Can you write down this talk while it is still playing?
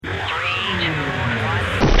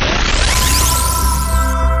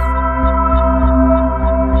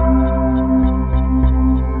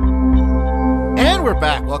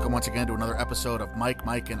once again to another episode of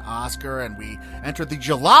Mike, and Oscar, and we enter the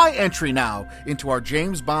July entry now into our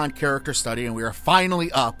James Bond character study, and we are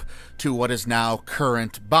finally up to what is now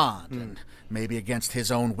current Bond. And maybe against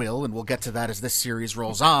his own will, and we'll get to that as this series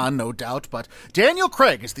rolls on, no doubt, but Daniel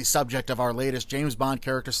Craig is the subject of our latest James Bond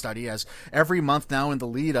character study, as every month now in the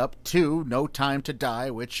lead up to No Time to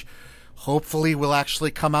Die, which hopefully will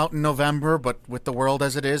actually come out in November, but with the world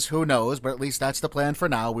as it is, who knows? But at least that's the plan for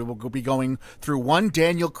now. We will be going through one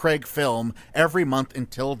Daniel Craig film every month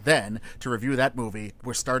until then to review that movie.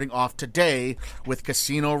 We're starting off today with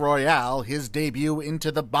Casino Royale, his debut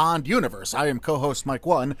into the Bond universe. I am co-host Mike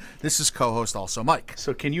 1. This is co-host also Mike.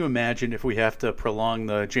 So can you imagine if we have to prolong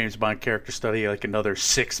the James Bond character study like another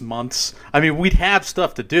 6 months? I mean, we'd have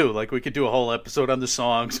stuff to do. Like, we could do a whole episode on the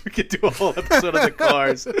songs. We could do a whole episode on the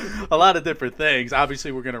cars. A lot of different things.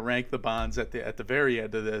 Obviously, we're going to rank the Bonds at the very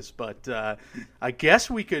end of this, but I guess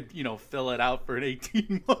we could, fill it out for an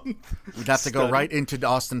 18-month. We'd have to go right into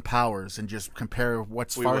Austin Powers and just compare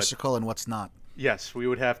what's farcical and what's not. Yes, we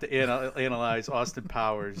would have to analyze Austin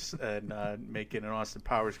Powers and make it an Austin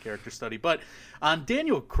Powers character study. But on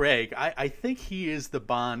Daniel Craig, I think he is the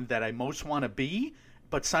Bond that I most want to be,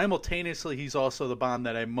 but simultaneously, he's also the Bond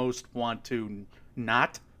that I most want to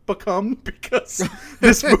not become, because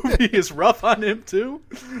this movie is rough on him too.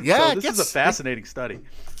 Yeah, so this is a fascinating study.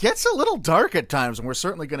 Gets a little dark at times, and we're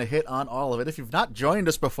certainly going to hit on all of it. If you've not joined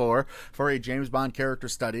us before for a James Bond character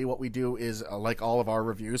study, what we do is, like all of our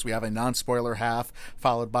reviews, we have a non-spoiler half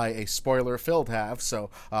followed by a spoiler-filled half. So,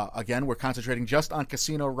 again, we're concentrating just on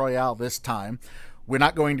Casino Royale this time. We're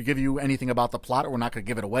not going to give you anything about the plot, or we're not going to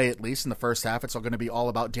give it away, at least in the first half. It's all going to be all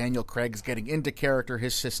about Daniel Craig's getting into character,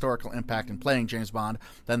 his historical impact in playing James Bond.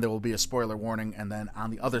 Then there will be a spoiler warning, and then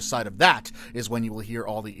on the other side of that is when you will hear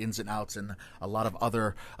all the ins and outs and a lot of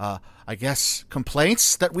other,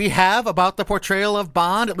 complaints that we have about the portrayal of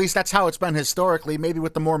Bond. At least that's how it's been historically. Maybe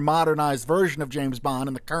with the more modernized version of James Bond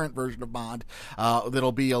and the current version of Bond,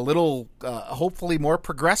 that'll be a little, hopefully more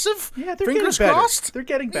progressive. Yeah, they're Fingers getting better. crossed. They're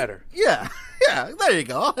getting better. Yeah, there you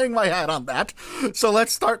go. I'll hang my hat on that. So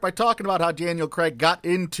let's start by talking about how Daniel Craig got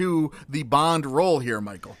into the Bond role here,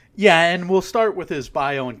 Michael. Yeah, and we'll start with his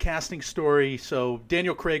bio and casting story. So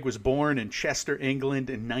Daniel Craig was born in Chester, England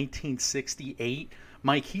in 1968.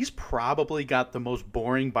 Mike, he's probably got the most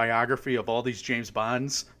boring biography of all these James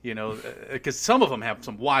Bonds, because some of them have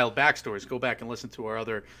some wild backstories. Go back and listen to our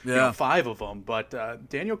other 5 of them. But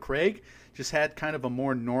Daniel Craig just had kind of a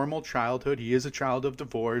more normal childhood. He is a child of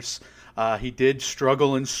divorce. He did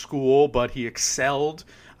struggle in school, but he excelled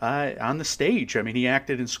on the stage. I mean, he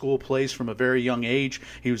acted in school plays from a very young age.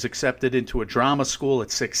 He was accepted into a drama school at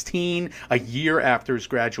 16. A year after his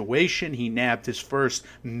graduation, he nabbed his first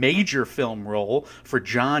major film role for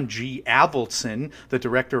John G. Avildsen, the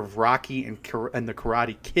director of Rocky and the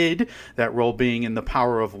Karate Kid, that role being in The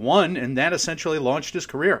Power of One, and that essentially launched his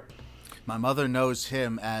career. My mother knows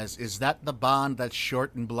him as, is that the Bond that's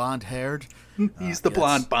short and blonde-haired? He's the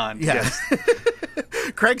blonde Bond, yes.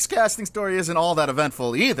 Craig's casting story isn't all that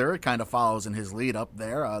eventful either. It kind of follows in his lead up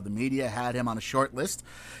there. The media had him on a short list.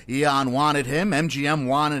 Eon wanted him. MGM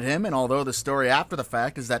wanted him. And although the story after the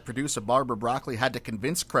fact is that producer Barbara Broccoli had to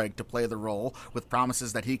convince Craig to play the role with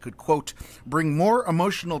promises that he could, quote, bring more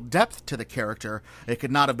emotional depth to the character, it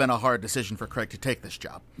could not have been a hard decision for Craig to take this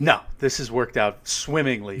job. No, this has worked out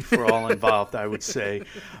swimmingly for all involved, I would say.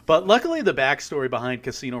 But luckily, the backstory behind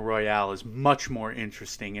Casino Royale is much more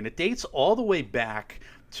interesting, and it dates all the way back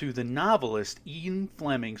to the novelist Ian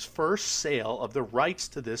Fleming's first sale of the rights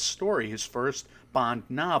to this story, his first Bond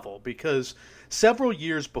novel, because several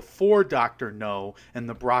years before Dr. No and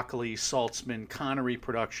the Broccoli, Saltzman, Connery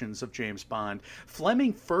productions of James Bond,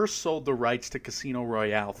 Fleming first sold the rights to Casino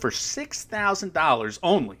Royale for $6,000,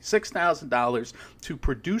 only $6,000, to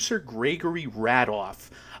producer Gregory Radoff.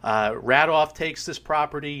 Radoff takes this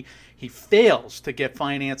property. He fails to get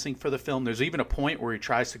financing for the film. There's even a point where he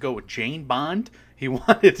tries to go with Jane Bond. He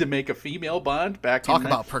wanted to make a female Bond back in... Talk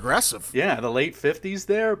about progressive. Yeah, the late 50s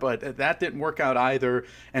there, but that didn't work out either.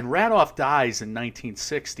 And Radoff dies in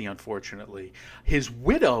 1960, unfortunately. His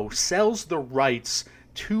widow sells the rights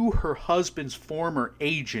to her husband's former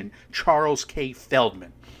agent, Charles K.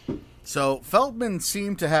 Feldman. So Feldman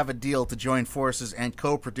seemed to have a deal to join forces and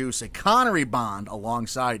co-produce a Connery Bond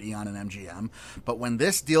alongside Eon and MGM, but when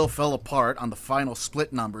this deal fell apart on the final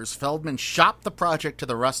split numbers, Feldman shopped the project to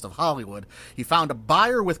the rest of Hollywood. He found a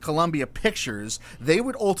buyer with Columbia Pictures. They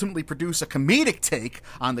would ultimately produce a comedic take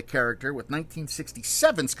on the character with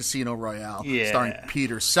 1967's Casino Royale, starring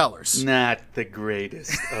Peter Sellers. Not the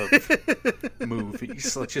greatest of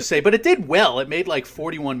movies, let's just say, but it did well. It made like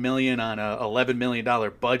 $41 million on a $11 million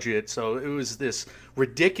budget. So it was this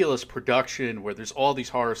ridiculous production where there's all these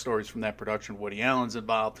horror stories from that production. Woody Allen's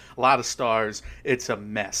involved, a lot of stars. It's a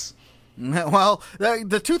mess. Well,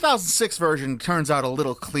 the 2006 version turns out a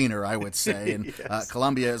little cleaner, I would say. And Yes.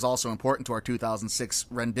 Columbia is also important to our 2006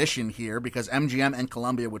 rendition here because MGM and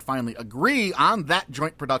Columbia would finally agree on that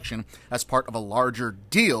joint production as part of a larger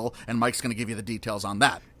deal. And Mike's going to give you the details on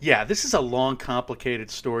that. Yeah, this is a long, complicated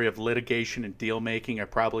story of litigation and deal making. I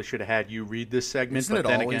probably should have had you read this segment, Isn't but it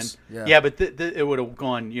then always? again, Yeah. but it would have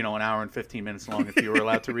gone, an hour and 15 minutes long if you were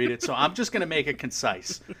allowed to read it. So I'm just going to make it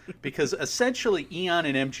concise, because essentially Eon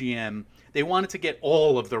and MGM, they wanted to get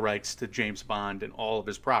all of the rights to James Bond and all of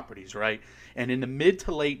his properties, right? And in the mid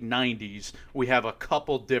to late 90s, we have a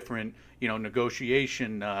couple different,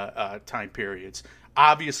 negotiation time periods.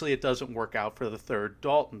 Obviously, it doesn't work out for the third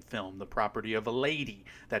Dalton film, The Property of a Lady.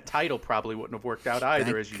 That title probably wouldn't have worked out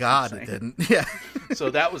either, as you God, keep it saying. didn't. Yeah. So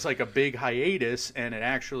that was like a big hiatus, and it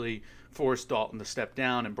actually forced Dalton to step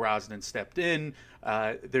down, and Brosnan stepped in.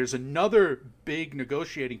 There's another big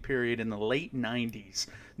negotiating period in the late 90s.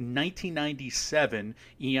 1997,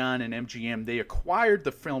 Eon and MGM, they acquired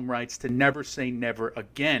the film rights to Never Say Never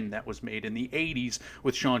Again that was made in the 80s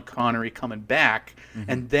with Sean Connery coming back.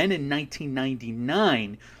 And then in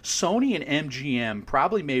 1999, Sony and MGM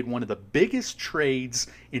probably made one of the biggest trades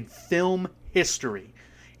in film history.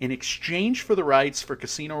 In exchange for the rights for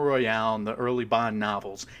Casino Royale and the early Bond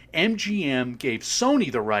novels, MGM gave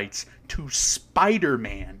Sony the rights to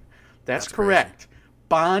Spider-Man. That's correct. Crazy.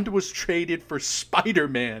 Bond was traded for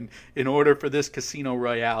Spider-Man in order for this Casino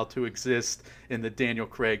Royale to exist in the Daniel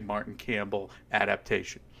Craig, Martin Campbell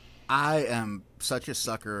adaptation. I am such a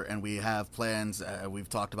sucker, and we have plans. We've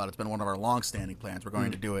talked about it's been one of our long-standing plans. We're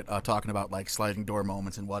going to do it, talking about like sliding door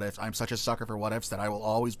moments and what ifs. I'm such a sucker for what ifs that I will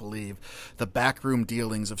always believe the backroom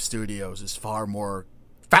dealings of studios is far more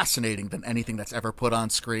fascinating than anything that's ever put on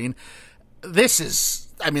screen. This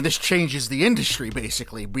changes the industry,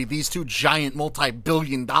 basically. These two giant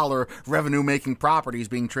multi-billion-dollar revenue-making properties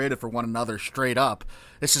being traded for one another straight up.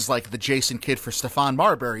 This is like the Jason Kidd for Stephon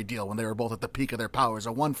Marbury deal when they were both at the peak of their powers,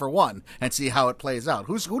 a one-for-one, and see how it plays out.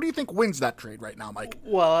 Who do you think wins that trade right now, Mike?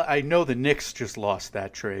 Well, I know the Knicks just lost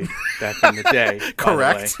that trade back in the day.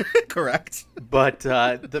 Correct. By the way. Correct. But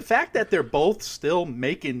the fact that they're both still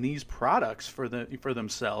making these products for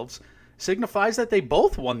themselves signifies that they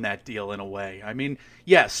both won that deal in a way. I mean,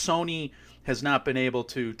 yes, Sony has not been able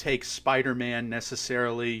to take Spider-Man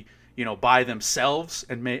necessarily, by themselves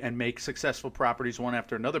and make successful properties one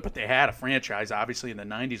after another, but they had a franchise, obviously, in the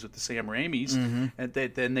 90s with the Sam Raimis, and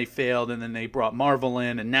then they failed, and then they brought Marvel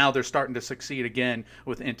in, and now they're starting to succeed again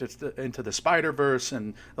with Into the Spider-Verse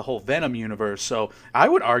and the whole Venom universe. So I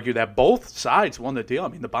would argue that both sides won the deal. I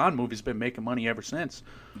mean, the Bond movie's been making money ever since.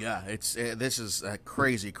 Yeah, this is a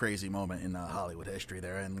crazy, crazy moment in Hollywood history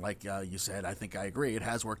there. And like you said, I think I agree. It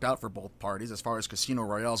has worked out for both parties. As far as Casino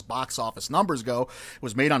Royale's box office numbers go, it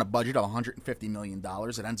was made on a budget of $150 million.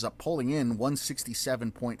 It ends up pulling in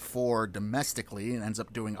 167.4 domestically and ends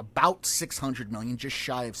up doing about $600 million, just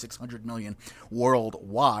shy of $600 million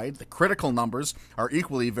worldwide. The critical numbers are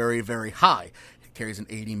equally very, very high. Carries an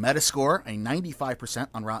 80 Metascore, a 95%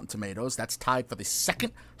 on Rotten Tomatoes. That's tied for the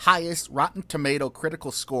second highest Rotten Tomato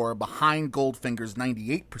critical score behind Goldfinger's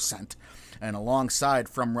 98%, and alongside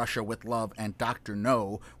From Russia with Love and Dr.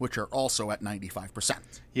 No, which are also at 95%.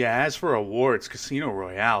 Yeah, as for awards, Casino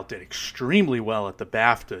Royale did extremely well at the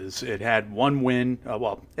BAFTAs. It had one win.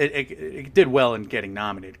 It did well in getting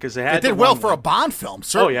nominated because it did well for a Bond film,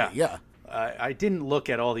 certainly. Oh, yeah. Yeah. I didn't look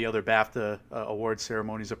at all the other BAFTA award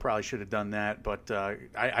ceremonies. I probably should have done that, but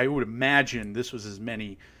I would imagine this was as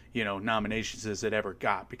many nominations as it ever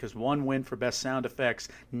got, because one win for Best Sound Effects,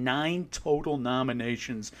 9 total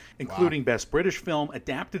nominations, including Best British Film,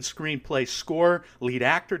 Adapted Screenplay, Score, Lead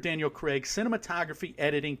Actor Daniel Craig, Cinematography,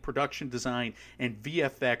 Editing, Production Design, and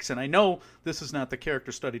VFX. And I know this is not the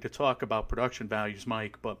character study to talk about production values,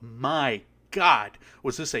 Mike, but my God,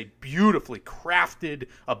 was this a beautifully crafted,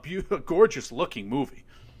 a gorgeous looking movie.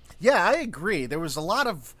 Yeah, I agree. There was a lot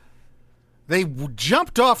of... They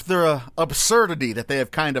jumped off the absurdity that they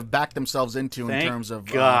have kind of backed themselves into in terms of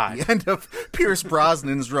the end of Pierce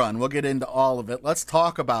Brosnan's run. We'll get into all of it. Let's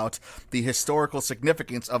talk about the historical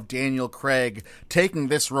significance of Daniel Craig taking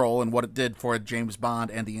this role and what it did for James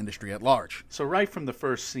Bond and the industry at large. So right from the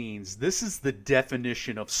first scenes, this is the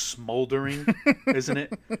definition of smoldering, isn't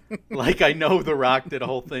it? Like, I know The Rock did a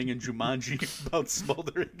whole thing in Jumanji about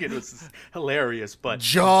smoldering. It was hilarious, but...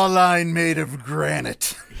 Jawline made of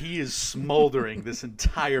granite. He is smoldering this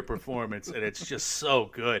entire performance, and it's just so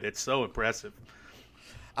good. It's so impressive.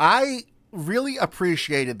 I really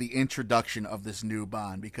appreciated the introduction of this new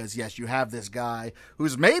Bond because, yes, you have this guy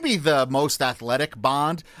who's maybe the most athletic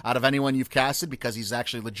Bond out of anyone you've casted because he's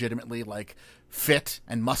actually legitimately, like, fit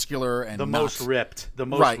and muscular and the most ripped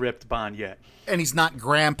Bond yet. And he's not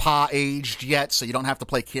grandpa aged yet, so you don't have to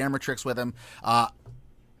play camera tricks with him.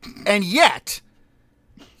 And yet,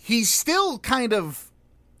 he's still kind of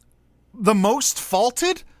the most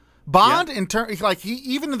faulted Bond, in turn, like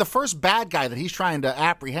even the first bad guy that he's trying to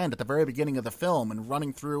apprehend at the very beginning of the film and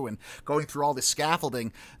running through and going through all this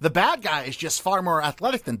scaffolding, the bad guy is just far more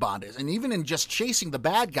athletic than Bond is. And even in just chasing the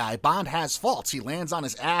bad guy, Bond has faults. He lands on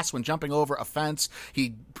his ass when jumping over a fence.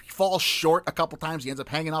 He falls short a couple times. He ends up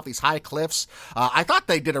hanging off these high cliffs. I thought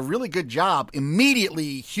they did a really good job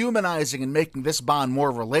immediately humanizing and making this Bond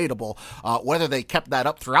more relatable. Whether they kept that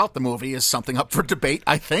up throughout the movie is something up for debate,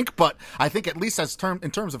 I think. But I think at least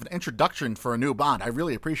in terms of an introduction for a new Bond, I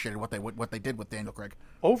really appreciated what they did with Daniel Craig.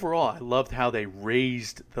 Overall, I loved how they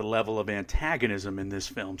raised the level of antagonism in this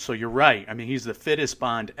film. So you're right. I mean, he's the fittest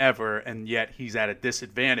Bond ever, and yet he's at a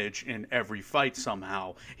disadvantage in every fight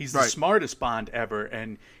somehow. He's the smartest Bond ever,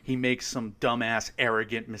 and he makes some dumbass,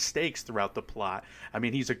 arrogant mistakes throughout the plot. I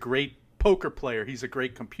mean, he's a great poker player. He's a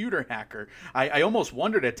great computer hacker. I almost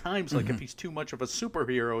wondered at times, like, if he's too much of a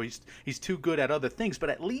superhero, he's too good at other things.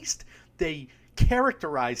 But at least they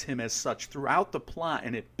characterize him as such throughout the plot,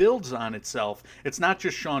 and it builds on itself. It's not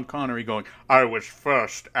just Sean Connery going, I was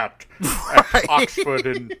first at Oxford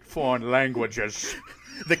in foreign languages.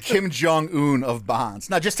 The Kim Jong-un of Bonds.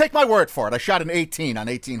 Now, just take my word for it. I shot an 18 on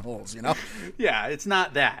 18 holes, you know? Yeah, it's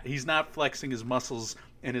not that. He's not flexing his muscles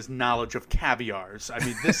and his knowledge of caviars. I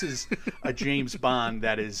mean, this is a James Bond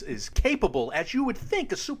that is capable, as you would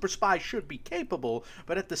think a super spy should be capable,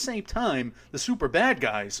 but at the same time, the super bad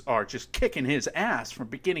guys are just kicking his ass from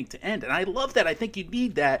beginning to end. And I love that. I think you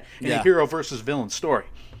need that in a hero versus villain story.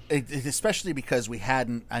 Especially because we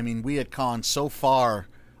had gone so far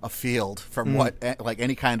afield from what, like,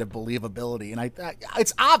 any kind of believability. And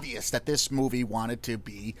it's obvious that this movie wanted to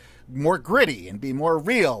be more gritty and be more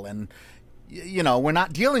real. And, you know, we're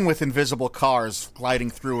not dealing with invisible cars gliding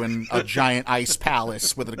through in a giant ice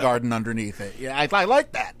palace with a garden underneath it. Yeah, I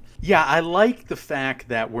like that. Yeah, I like the fact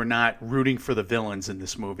that we're not rooting for the villains in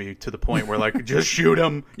this movie to the point where, like, just shoot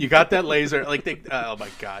them. You got that laser. Like, oh, my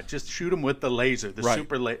God. Just shoot them with the laser,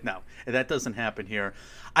 super laser. No, that doesn't happen here.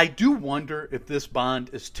 I do wonder if this Bond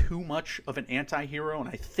is too much of an anti-hero, and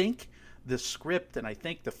I think the script and I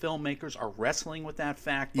think the filmmakers are wrestling with that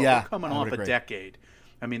fact, but we're coming off a decade.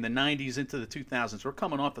 I mean, the 90s into the 2000s, we're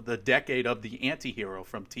coming off of the decade of the anti-hero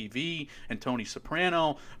from TV and Tony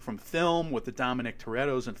Soprano, from film with the Dominic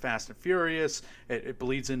Toretto's and Fast and Furious. It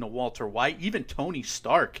bleeds into Walter White. Even Tony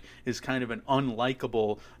Stark is kind of an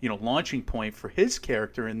unlikable, launching point for his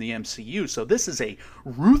character in the MCU. So this is a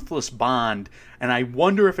ruthless Bond, and I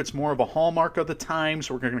wonder if it's more of a hallmark of the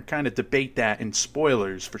times. We're going to kind of debate that in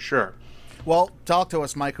spoilers for sure. Well, talk to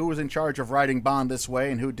us, Mike. Who was in charge of writing Bond this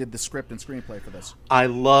way, and who did the script and screenplay for this? I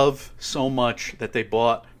love so much that they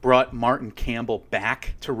brought Martin Campbell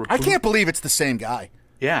back to reboot. I can't believe it's the same guy.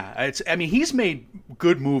 Yeah, he's made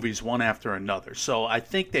good movies one after another, so I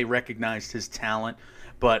think they recognized his talent.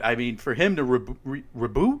 But, I mean, for him to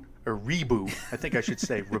reboot, or reboot, I think I should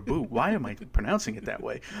say reboot. Why am I pronouncing it that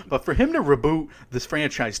way? But for him to reboot this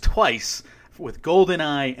franchise twice, with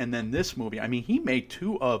GoldenEye and then this movie, I mean, he made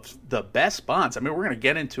two of the best Bonds. I mean, we're going to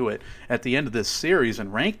get into it at the end of this series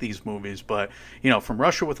and rank these movies, but, From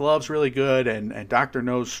Russia with Love's really good, and Dr.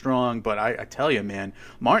 No's strong, but I tell you, man,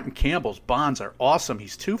 Martin Campbell's Bonds are awesome.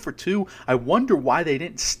 He's 2 for 2. I wonder why they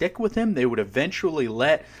didn't stick with him. They would eventually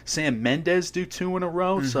let Sam Mendes do 2 in a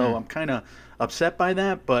row, so I'm kind of upset by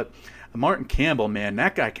that, but Martin Campbell, man,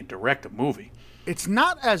 that guy can direct a movie. It's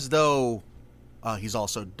not as though... he's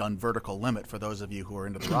also done Vertical Limit, for those of you who are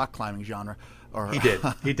into the rock climbing genre.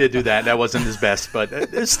 He did do that. That wasn't his best, but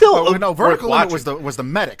it's still Vertical Limit was the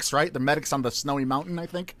medics, right? The medics on the snowy mountain, I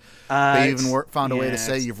think. They even found a way to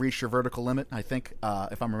say you've reached your vertical limit, I think,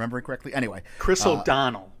 if I'm remembering correctly. Anyway. Chris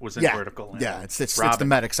O'Donnell was in Vertical Limit. Yeah, it's the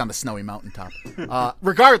medics on the snowy mountaintop.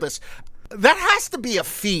 Regardless, that has to be a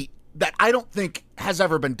feat that I don't think has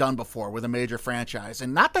ever been done before with a major franchise.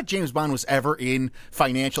 And not that James Bond was ever in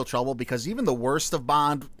financial trouble, because even the worst of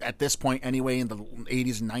Bond at this point anyway, in the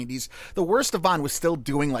 80s and 90s, the worst of Bond was still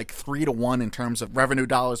doing like 3-to-1 in terms of revenue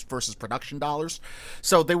dollars versus production dollars.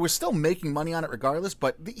 So they were still making money on it regardless,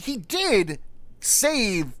 but he did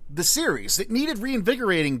save the series. It needed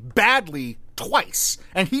reinvigorating badly twice,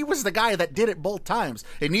 and he was the guy that did it both times.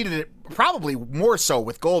 It needed it probably more so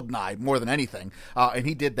with GoldenEye more than anything, and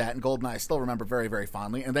he did that, and GoldenEye I still remember very, very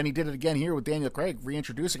fondly. And then he did it again here with Daniel Craig,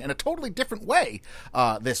 reintroducing in a totally different way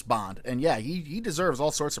this Bond. And yeah, he deserves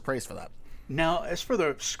all sorts of praise for that. Now, as for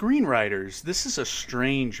the screenwriters, this is a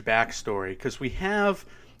strange backstory because we have,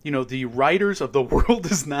 the writers of The World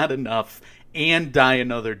Is Not Enough and Die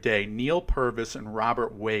Another Day, Neil Purvis and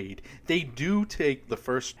Robert Wade. They do take the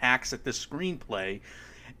first hacks at this screenplay.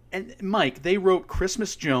 And Mike, they wrote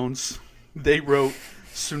Christmas Jones, they wrote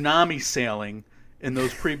Tsunami Sailing in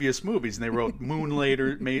those previous movies, and they wrote Moon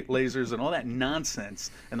Lasers and all that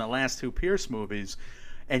nonsense in the last two Pierce movies.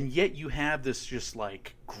 And yet you have this just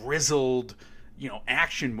like grizzled,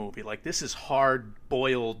 action movie. Like, this is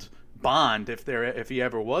hard-boiled Bond if he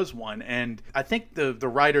ever was one. And I think the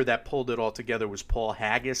writer that pulled it all together was Paul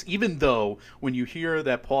Haggis, even though when you hear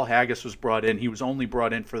that Paul Haggis was brought in, he was only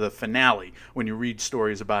brought in for the finale when you read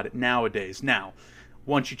stories about it nowadays. Now,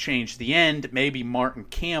 once you change the end, maybe Martin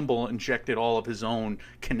Campbell injected all of his own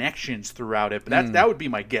connections throughout it. But that would be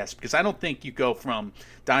my guess, because I don't think you go from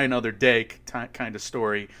Die Another Day kind of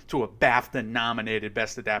story to a BAFTA-nominated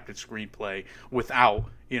Best Adapted Screenplay without,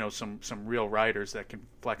 some real writers that can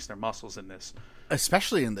flex their muscles in this.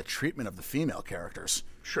 Especially in the treatment of the female characters.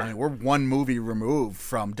 Sure. I mean, we're one movie removed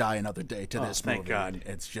from Die Another Day to this movie. Thank God. And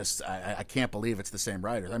it's just, I can't believe it's the same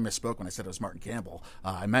writers. I misspoke when I said it was Martin Campbell.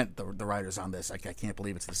 I meant the writers on this. I can't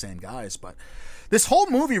believe it's the same guys. But this whole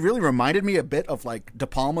movie really reminded me a bit of like De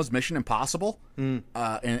Palma's Mission Impossible,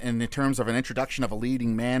 in terms of an introduction of a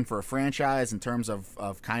leading man for a franchise, in terms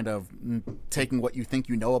of kind of taking what you think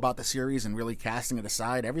you know about the series and really casting it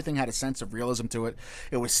aside. Everything had a sense of realism to it.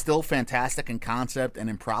 It was still fantastic in concept and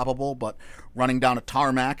improbable, but running down a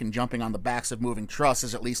tarmac and jumping on the backs of moving truss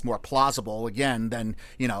is at least more plausible, again, than,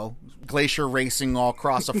 glacier racing all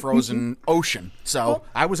across a frozen ocean. So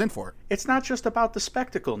I was in for it. It's not just about the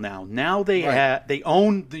spectacle now. Now they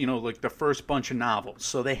own, like the first bunch of novels.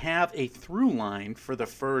 So they have a through line for the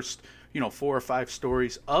first, 4 or 5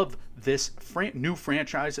 stories of this new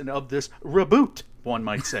franchise and of this reboot, one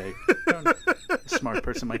might say. A smart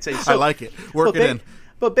person might say. So, I like it. Work it in.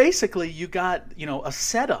 But basically, you got, a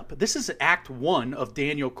setup. This is Act 1 of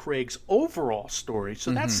Daniel Craig's overall story,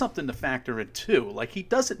 so that's something to factor in, too. Like, he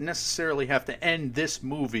doesn't necessarily have to end this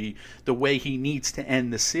movie the way he needs to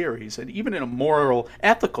end the series, and even in a moral,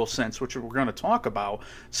 ethical sense, which we're going to talk about.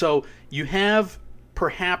 So you have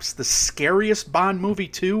perhaps the scariest Bond movie,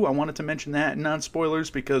 too. I wanted to mention that in non-spoilers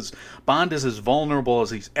because Bond is as vulnerable as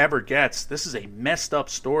he ever gets. This is a messed up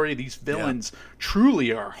story. These villains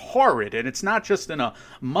truly are horrid, and it's not just in a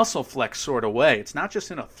muscle flex sort of way. It's not just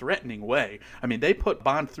in a threatening way. I mean, they put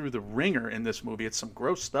Bond through the ringer in this movie. It's some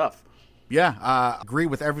gross stuff. Yeah, agree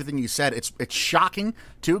with everything you said. It's shocking,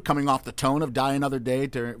 too, coming off the tone of Die Another Day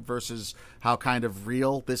versus how kind of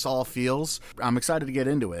real this all feels. I'm excited to get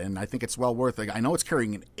into it, and I think it's well worth it. I know it's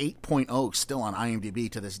carrying an 8.0 still on IMDb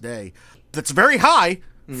to this day. That's very high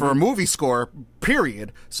for a movie score,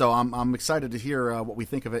 period. So I'm excited to hear what we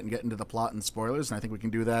think of it and get into the plot and spoilers, and I think we can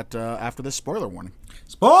do that after this spoiler warning.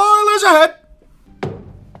 Spoilers ahead!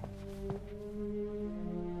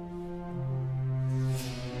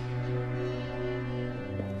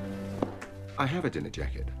 I have a dinner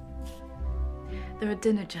jacket. There are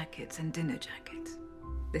dinner jackets and dinner jackets.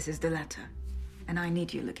 This is the latter. And I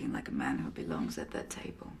need you looking like a man who belongs at that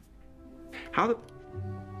table.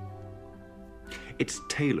 It's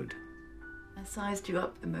tailored. I sized you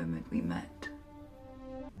up the moment we met.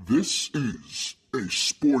 This is a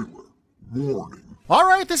spoiler warning. All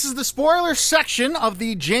right, this is the spoiler section of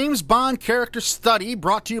the James Bond character study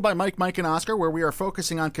brought to you by Mike, and Oscar, where we are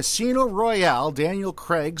focusing on Casino Royale, Daniel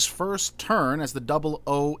Craig's first turn as the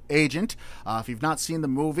 00 agent. If you've not seen the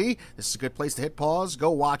movie, this is a good place to hit pause,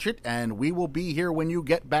 go watch it, and we will be here when you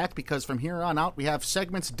get back because from here on out we have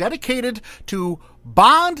segments dedicated to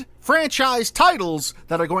Bond franchise titles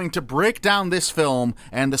that are going to break down this film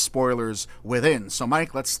and the spoilers within. So,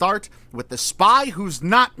 Mike, let's start with The Spy Who's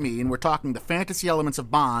Not Me, and we're talking the fantasy elements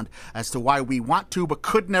of Bond as to why we want to but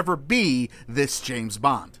could never be this James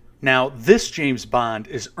Bond. Now, this James Bond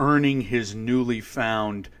is earning his newly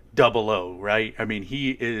found 00, right? I mean,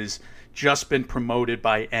 he is just been promoted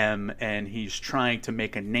by M, and he's trying to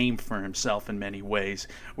make a name for himself in many ways.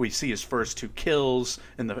 We see his first 2 kills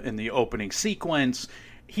in the opening sequence.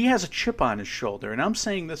 He has a chip on his shoulder, and I'm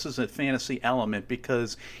saying this is a fantasy element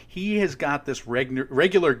because he has got this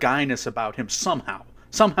regular guyness about him somehow.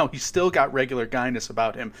 Somehow he's still got regular guyness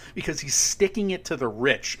about him because he's sticking it to the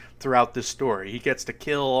rich throughout this story. He gets to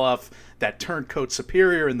kill off that turncoat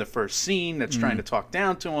superior in the first scene that's trying to talk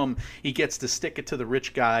down to him. He gets to stick it to the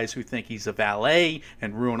rich guys who think he's a valet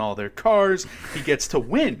and ruin all their cars. He gets to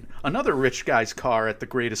win another rich guy's car at the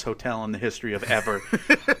greatest hotel in the history of ever.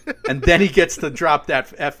 And then he gets to drop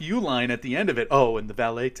that FU line at the end of it. Oh, and the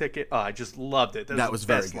valet ticket. Oh, I just loved it. That was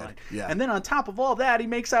very best good. line. Yeah. And then on top of all that, he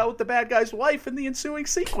makes out with the bad guy's wife in the ensuing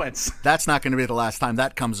sequence. That's not going to be the last time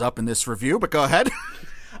that comes up in this review, but go ahead.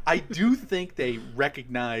 I do think they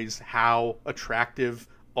recognize how attractive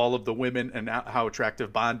all of the women and how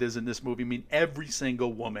attractive Bond is in this movie. I mean, every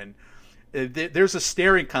single woman. There's a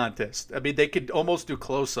staring contest. I mean, they could almost do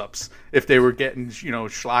close-ups if they were getting,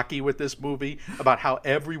 schlocky with this movie about how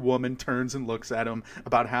every woman turns and looks at him,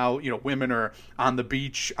 about how, women are on the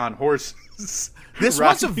beach on horses. This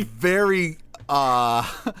was a very... I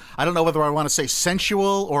don't know whether I want to say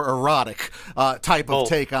sensual or erotic type of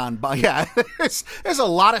take on, but yeah, there's a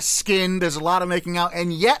lot of skin, there's a lot of making out,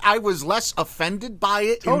 and yet I was less offended by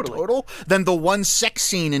it in total than the one sex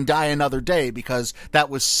scene in Die Another Day, because that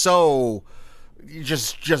was so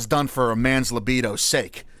just done for a man's libido's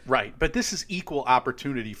sake. Right, but this is equal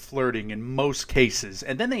opportunity flirting in most cases,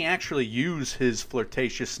 and then they actually use his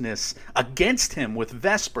flirtatiousness against him with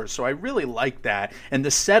Vesper, so I really like that. And the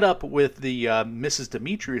setup with the Mrs.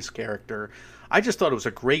 Demetrius character, I just thought it was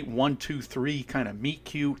a great 1, 2, 3 kind of meet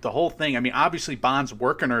cute, the whole thing. I mean, obviously Bond's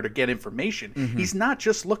working her to get information. Mm-hmm. He's not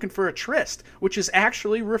just looking for a tryst, which is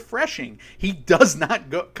actually refreshing. He does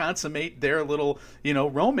not consummate their little,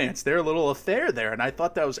 romance, their little affair there, and I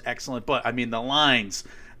thought that was excellent. But, I mean, the lines...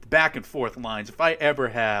 back and forth lines. If I ever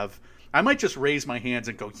have, I might just raise my hands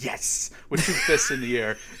and go, yes, with 2 fists in the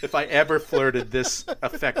air, if I ever flirted this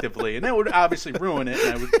effectively. And that would obviously ruin it,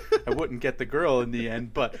 and I wouldn't get the girl in the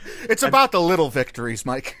end. But it's about the little victories,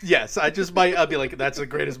 Mike. Yes, I'll be like, that's the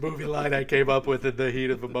greatest movie line I came up with in the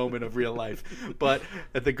heat of a moment of real life. But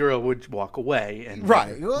the girl would walk away and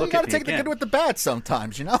right. Well, you got to take again. the good with the bad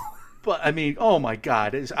sometimes, But, I mean, oh, my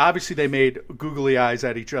God. Obviously, they made googly eyes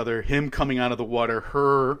at each other, him coming out of the water,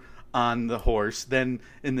 her on the horse. Then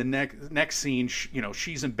in the next scene,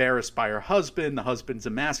 she's embarrassed by her husband. The husband's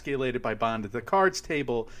emasculated by Bond at the cards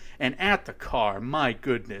table. And at the car, my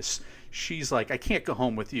goodness, she's like, I can't go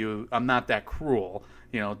home with you. I'm not that cruel.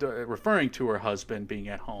 Referring to her husband being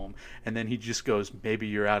at home. And then he just goes, maybe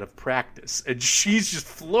you're out of practice. And she's just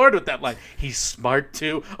floored with that line. He's smart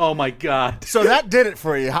too. Oh my God. So that did it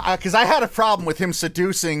for you, because I had a problem with him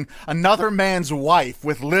seducing another man's wife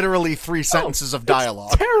with literally 3 sentences of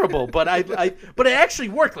dialogue. It's terrible, but but it actually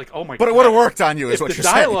worked. Like, oh my God. But it would have worked on you, is if what you're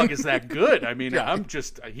saying. saying. The dialogue is that good. I mean, Yeah.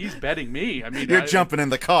 he's betting me. I mean, you're jumping in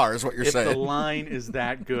the car, is what you're saying. If the line is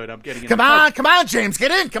that good, I'm getting in Come on, James,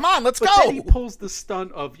 get in. Come on, let's but go. Then he pulls the stunt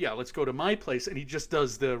of, let's go to my place, and he just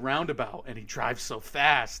does the roundabout, and he drives so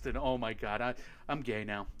fast, and oh my God, I'm gay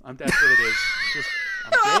now. That's what it is.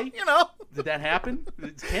 I'm gay. Did that happen?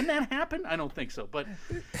 Can that happen? I don't think so, but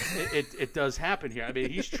it does happen here. I mean,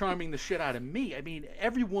 he's charming the shit out of me. I mean,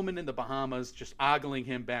 every woman in the Bahamas just ogling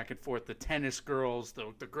him back and forth. The tennis girls,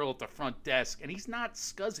 the girl at the front desk, and he's not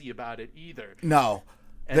scuzzy about it either. No,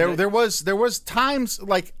 there was times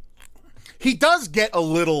like he does get a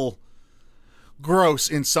little gross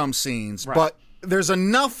in some scenes, right. But there's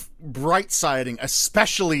enough bright siding,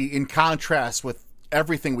 especially in contrast with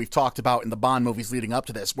everything we've talked about in the Bond movies leading up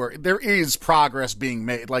to this, where there is progress being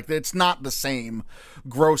made. Like, it's not the same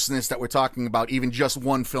grossness that we're talking about even just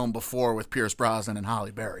one film before with Pierce Brosnan and Halle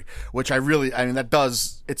Berry, which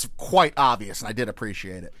it's quite obvious, and I did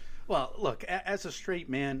appreciate it. Well, look, as a straight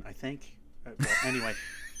man, I think, anyway...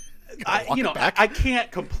 I can't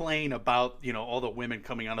complain about, all the women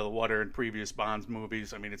coming out of the water in previous Bond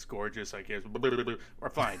movies. I mean, it's gorgeous, I guess. We're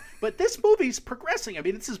fine. But this movie's progressing. I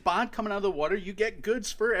mean, this is Bond coming out of the water. You get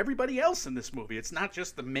goods for everybody else in this movie. It's not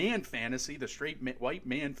just the man fantasy, the straight white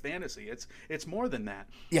man fantasy. It's more than that.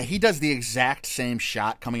 Yeah, he does the exact same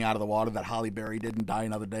shot coming out of the water that Halle Berry did in Die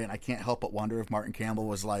Another Day, and I can't help but wonder if Martin Campbell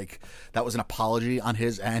was like, that was an apology on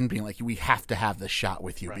his end, being like, we have to have this shot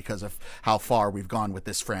with you right. Because of how far we've gone with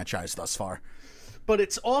this franchise thus far. But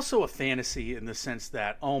it's also a fantasy in the sense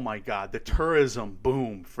that, oh my God, the tourism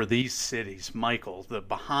boom for these cities, Michael, the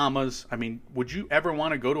Bahamas. I mean, would you ever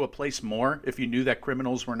want to go to a place more if you knew that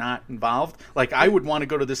criminals were not involved? Like, I would want to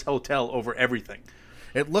go to this hotel over everything.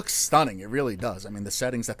 It looks stunning. It really does. I mean, the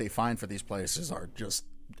settings that they find for these places are just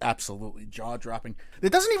absolutely jaw-dropping.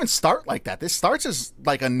 It doesn't even start like that. This starts as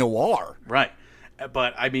like a noir. Right.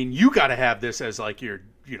 But, I mean, you got to have this as like your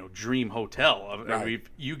dream hotel. Right. I mean,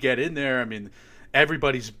 you get in there, I mean,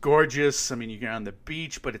 everybody's gorgeous. I mean, you're on the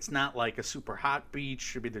beach, but it's not like a super hot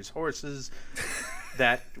beach. I mean, there's horses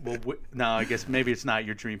that will. No, I guess maybe it's not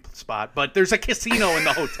your dream spot, but there's a casino in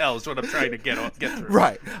the hotel. Is what I'm trying to get through.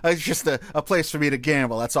 Right. It's just a place for me to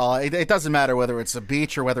gamble. That's all. It doesn't matter whether it's a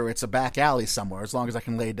beach or whether it's a back alley somewhere, as long as I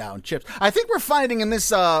can lay down chips. I think we're finding in this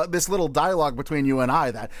this little dialogue between you and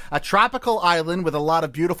I that a tropical island with a lot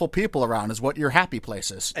of beautiful people around is what your happy place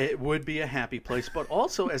is. It would be a happy place, but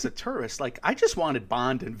also as a tourist, like I just wanted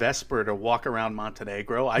Bond and Vesper to walk around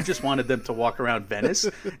Montenegro. I just wanted them to walk around Venice,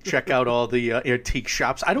 check out all the antique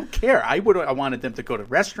shops. I don't care. I wanted them to go to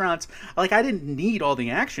restaurants. Like I didn't need all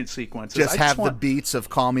the action sequences. Just have the beats of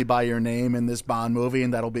 "Call Me by Your Name" in this Bond movie,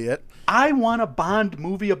 and that'll be it. I want a Bond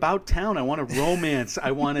movie about town. I want a romance.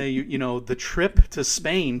 I want the trip to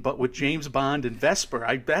Spain, but with James Bond and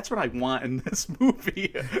Vesper. That's what I want in this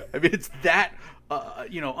movie. I mean, it's that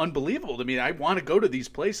unbelievable to me. I want to go to these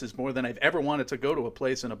places more than I've ever wanted to go to a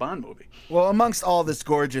place in a Bond movie. Well, amongst all this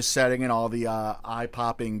gorgeous setting and all the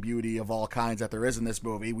eye-popping beauty of all kinds that there is in this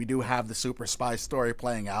movie, we do have the super spy story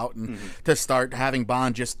playing out, and to start having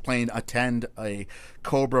Bond just plain attend a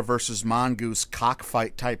Cobra versus Mongoose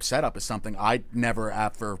cockfight type setup is something I'd never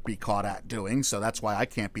ever be caught at doing, so that's why I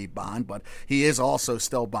can't be Bond, but he is also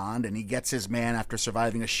still Bond, and he gets his man after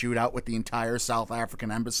surviving a shootout with the entire South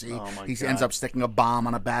African embassy. He ends up sticking a bomb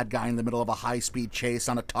on a bad guy in the middle of a high-speed chase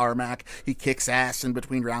on a tarmac. He kicks ass in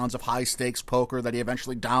between rounds of high-stakes poker that he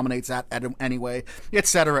eventually dominates at anyway,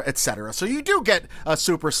 etc., etc. So you do get a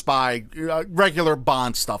super spy, regular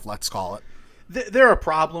Bond stuff, let's call it. There are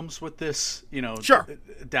problems with this, sure,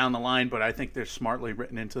 down the line, but I think they're smartly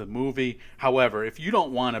written into the movie. However, if you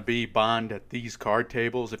don't want to be Bond at these card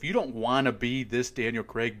tables, if you don't want to be this Daniel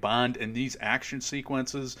Craig Bond in these action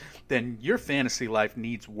sequences, then your fantasy life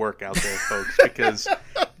needs work out there, folks, because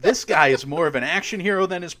this guy is more of an action hero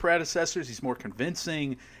than his predecessors. He's more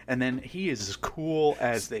convincing, and then he is as cool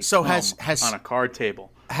as they come on a card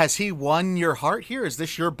table. Has he won your heart here? Is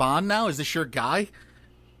this your Bond now? Is this your guy?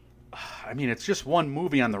 I mean, it's just one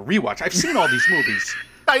movie on the rewatch. I've seen all these movies.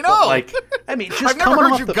 I know. Just I've never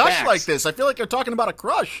heard you gush like this. I feel like you're talking about a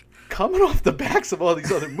crush. Coming off the backs of all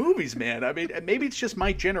these other movies, man. I mean, maybe it's just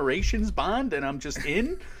my generation's Bond, and I'm just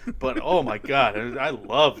in. But oh my god, I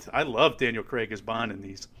love Daniel Craig as Bond in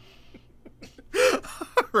these.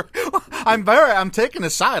 I'm taking a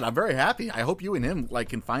side. I'm very happy. I hope you and him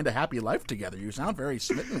can find a happy life together. You sound very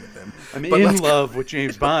smitten with him. I'm in love with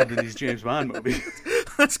James Bond in these James Bond movies.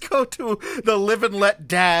 Let's go to the Live and Let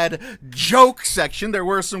Dad joke section. There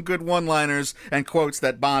were some good one-liners and quotes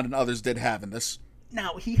that Bond and others did have in this.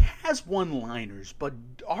 Now, he has one-liners, but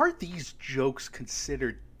are these jokes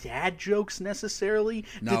considered dad jokes necessarily?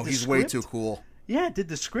 No, he's way too cool. Yeah, did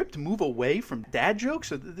the script move away from dad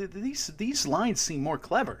jokes? Or these lines seem more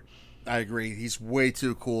clever. I agree. He's way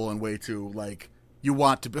too cool and way too, you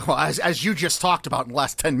want to be, well, as you just talked about in the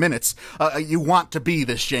last 10 minutes, you want to be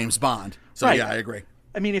this James Bond. So, right. Yeah, I agree.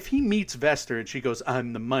 I mean, if he meets Vesper and she goes,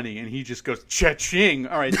 "I'm the money," and he just goes, "Cha-ching,"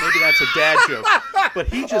 all right, maybe that's a dad joke. But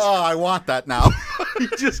he just... Oh, I want that now. He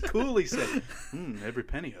just coolly said, every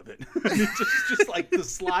penny of it. just like the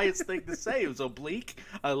slyest thing to say. It was oblique.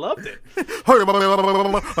 I loved it.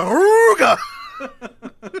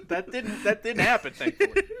 That didn't happen,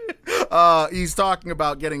 thankfully. He's talking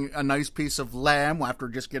about getting a nice piece of lamb after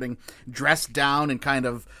just getting dressed down and kind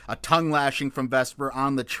of a tongue lashing from Vesper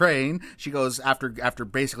on the train. She goes, after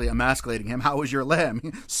basically emasculating him, "How was your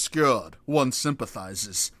lamb?" "Scared. One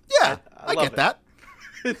sympathizes." Yeah, I get that.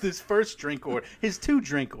 His first drink order, his 2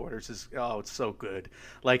 drink orders it's so good.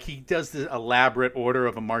 Like he does the elaborate order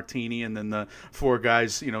of a martini, and then the 4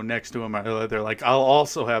 guys, next to him, they're like, "I'll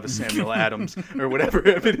also have a Samuel Adams," or whatever.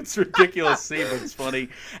 I mean, it's ridiculous scene, but it's funny.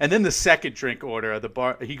 And then the second drink order,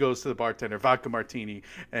 he goes to the bartender, "Vodka martini,"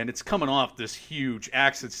 and it's coming off this huge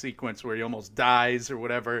action sequence where he almost dies or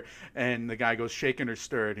whatever, and the guy goes shaken or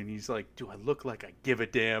stirred, and he's like, "Do I look like I give a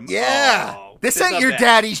damn?" Yeah, this ain't your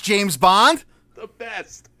daddy's James Bond. The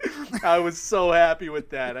best. I was so happy with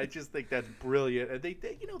that. I just think that's brilliant. And they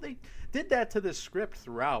did that to the script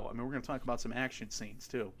throughout. I mean, we're going to talk about some action scenes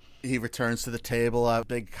too. He returns to the table, a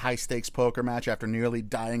big high-stakes poker match after nearly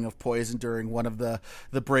dying of poison during one of the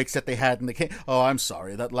breaks that they had in the game. "Oh, I'm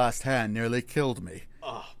sorry. That last hand nearly killed me."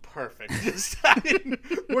 Oh, perfect.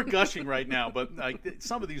 We're gushing right now, but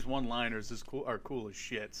some of these one-liners are cool as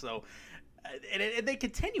shit. So... And they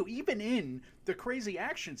continue even in the crazy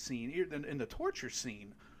action scene, in the torture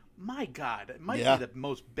scene. My God, it might be the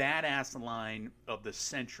most badass line of the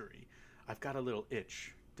century. "I've got a little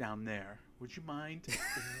itch down there would you mind?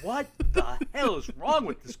 What the hell is wrong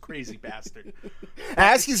with this crazy bastard?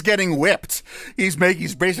 As he's getting whipped, he's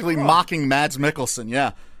basically mocking Mads Mikkelsen.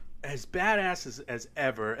 Yeah, as badass as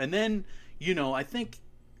ever. And then, you know, I think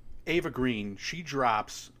Ava Green, she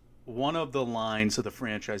drops one of the lines of the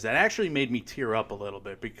franchise that actually made me tear up a little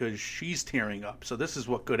bit, because she's tearing up. So this is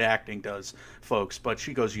what good acting does, folks. But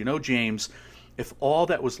she goes, you know, James, if all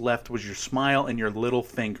that was left was your smile and your little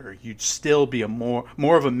finger, you'd still be more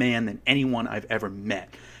of a man than anyone I've ever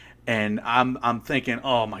met. And I'm thinking,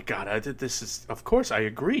 oh my God, this is, of course I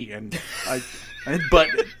agree. But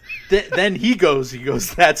then he goes,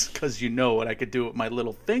 that's because you know what I could do with my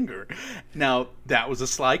little finger. Now that was a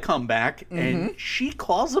sly comeback, and she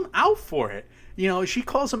calls him out for it. You know, she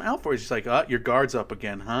calls him out for it. She's like, your guard's up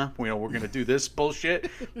again, huh? You know, we're going to do this bullshit.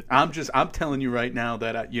 I'm telling you right now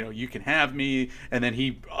that, you know, you can have me. And then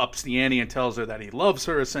he ups the ante and tells her that he loves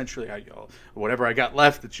her, essentially. Whatever I got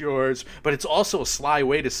left, it's yours. But it's also a sly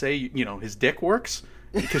way to say, you know, his dick works.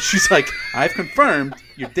 Because she's like, I've confirmed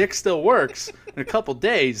your dick still works. In a couple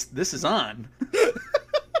days, this is on.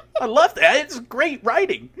 I love that. It's great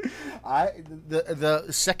writing. The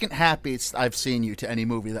second happiest I've seen you to any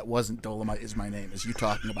movie that wasn't Dolomite Is My Name is you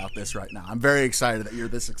talking about this right now. I'm very excited that you're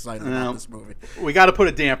this excited about this movie. We got to put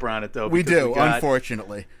a damper on it, though. We do,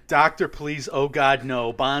 unfortunately. Dr. Please, Oh God,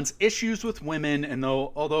 No. Bond's issues with women, and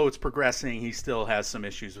although it's progressing, he still has some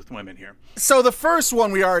issues with women here. So the first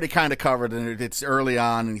one we already kind of covered, and it's early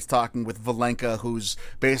on, and he's talking with Valenka, who's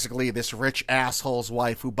basically this rich asshole's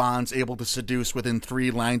wife who Bond's able to seduce within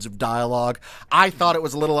 3 lines of dialogue. I thought it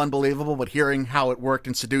was a little unbelievable, but hearing how it worked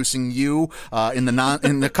in seducing you in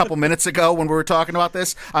the couple minutes ago when we were talking about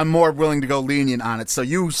this, I'm more willing to go lenient on it. So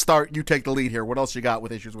you take the lead here. What else you got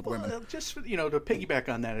with issues with women? Just, you know, to piggyback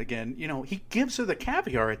on that again, you know, he gives her the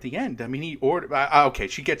caviar at the end. I mean, he ordered. Okay,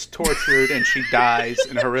 she gets tortured and she dies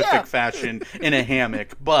in horrific fashion in a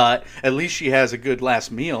hammock, but at least she has a good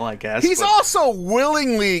last meal, I guess. He's also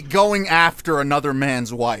willingly going after another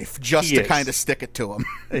man's wife just to kind of stick it to him.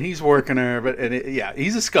 And he's working her,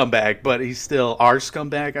 he's a scumbag, but he's still our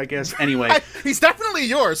scumbag, I guess. Anyway, he's definitely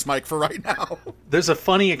yours, Mike, for right now. There's a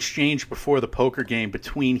funny exchange before the poker game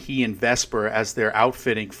between he and Vesper as they're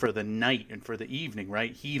outfitting for the night and for the evening,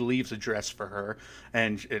 right? He leaves a dress for her,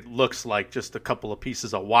 and it looks like just a couple of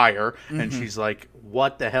pieces of wire, and she's like,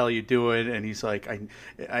 what the hell are you doing? And he's like,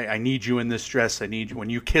 I need you in this dress. I need you when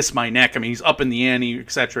you kiss my neck. I mean, he's up in the ante,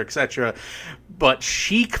 etc., etc. But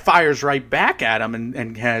she fires right back at him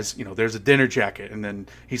and has, you know, there's a dinner jacket. And then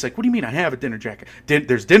he's like, what do you mean I have a dinner jacket?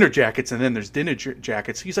 There's dinner jackets, and then there's dinner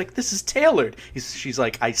jackets. He's like, this is tailored. She's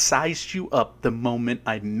like, I sized you up the moment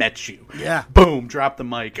I met you. Yeah. Boom, drop the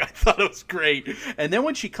mic. I thought it was great. And then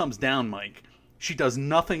when she comes down, Mike, she does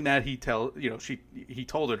nothing that he told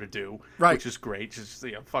her to do, right? Which is great. Just,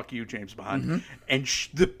 you know, fuck you, James Bond. And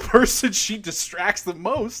the person she distracts the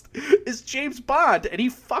most is James Bond, and he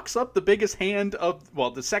fucks up the biggest hand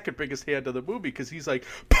the second biggest hand of the movie, because he's like,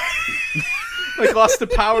 like Austin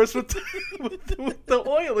Powers with the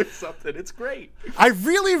oil or something. It's great. I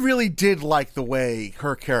really, really did like the way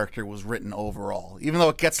her character was written overall, even though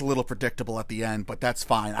it gets a little predictable at the end, but that's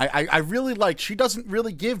fine. I really like, she doesn't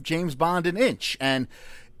really give James Bond an inch. And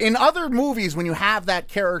in other movies, when you have that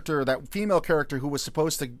character, that female character who was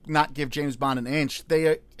supposed to not give James Bond an inch,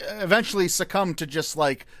 they eventually succumb to just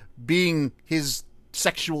like being his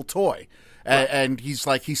sexual toy. And he's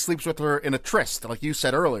like, he sleeps with her in a tryst, like you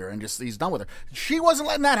said earlier, and just he's done with her. She wasn't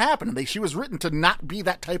letting that happen. She was written to not be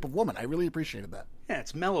that type of woman. I really appreciated that. Yeah,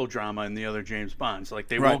 it's melodrama in the other James Bonds. Like,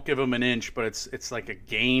 they won't give him an inch, but it's like a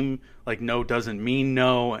game. Like, no doesn't mean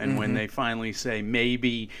no, and when they finally say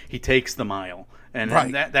maybe, he takes the mile. And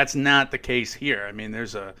that's not the case here. I mean,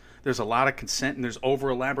 there's a lot of consent, and there's over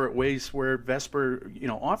elaborate ways where Vesper, you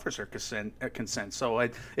know, offers her consent. So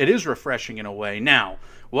it is refreshing in a way. Now,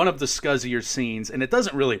 one of the scuzzier scenes, and it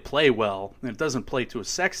doesn't really play well, and it doesn't play to a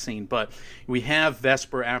sex scene, but we have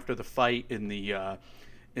Vesper after the fight in the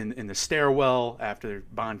stairwell after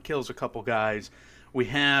Bond kills a couple guys. We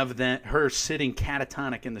have her sitting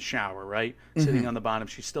catatonic in the shower, right? Sitting on the bottom.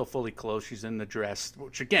 She's still fully clothed. She's in the dress,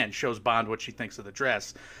 which again shows Bond what she thinks of the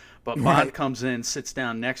dress. But Bond comes in, sits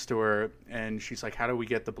down next to her, and she's like, how do we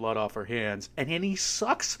get the blood off her hands? And then he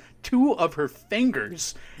sucks 2 of her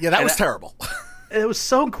fingers. Yeah, that was terrible. It was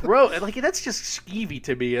so gross. Like, that's just skeevy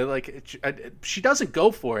to me. Like, she doesn't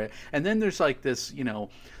go for it. And then there's like this, you know,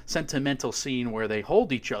 sentimental scene where they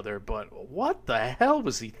hold each other. But what the hell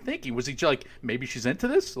was he thinking? Was he like, maybe she's into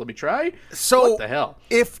this? Let me try. So what the hell?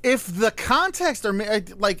 If the context, or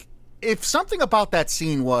like, if something about that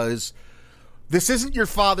scene was, this isn't your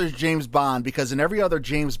father's James Bond, because in every other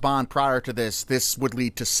James Bond prior to this would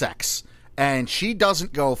lead to sex. and she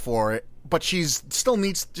doesn't go for it. But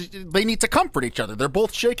they need to comfort each other. They're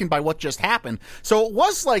both shaken by what just happened. So it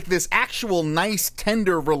was like this actual nice,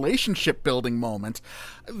 tender relationship building moment.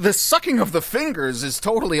 The sucking of the fingers is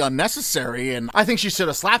totally unnecessary, and I think she should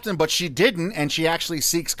have slapped him, but she didn't, and she actually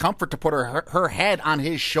seeks comfort to put her head on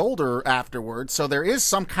his shoulder afterwards. So there is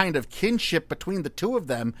some kind of kinship between the two of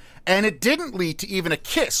them, and it didn't lead to even a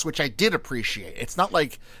kiss, which I did appreciate. It's not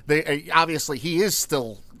like obviously he is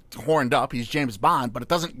still horned up, he's James Bond, but it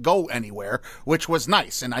doesn't go anywhere, which was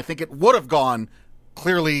nice, and I think it would have gone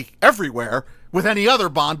clearly everywhere with any other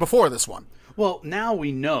Bond before this one. Well, now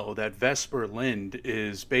we know that Vesper Lynd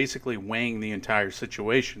is basically weighing the entire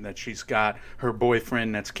situation, that she's got her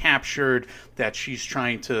boyfriend that's captured, that she's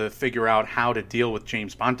trying to figure out how to deal with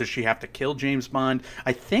James Bond. Does she have to kill James Bond?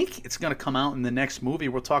 I think it's going to come out in the next movie.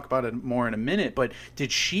 We'll talk about it more in a minute, but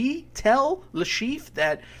did she tell Le Chiffre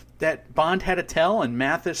that Bond had to tell, and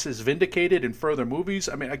Mathis is vindicated in further movies?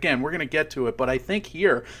 I mean, again, we're going to get to it, but I think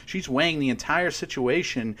here she's weighing the entire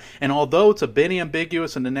situation, and although it's a bit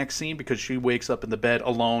ambiguous in the next scene because she wakes up in the bed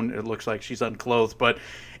alone, it looks like she's unclothed, but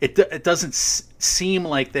it doesn't seem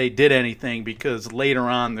like they did anything, because later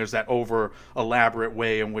on there's that over-elaborate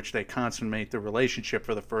way in which they consummate the relationship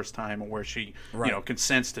for the first time, and where she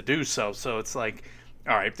consents to do so. So it's like,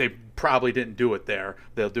 all right, they probably didn't do it there.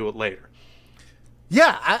 They'll do it later.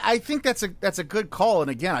 Yeah, I think that's a good call. And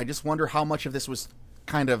again, I just wonder how much of this was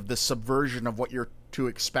kind of the subversion of what you're to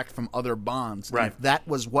expect from other Bonds. Right. And if that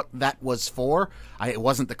was what that was for, it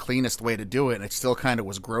wasn't the cleanest way to do it, and it still kind of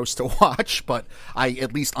was gross to watch, but I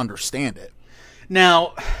at least understand it.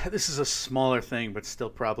 Now, this is a smaller thing, but still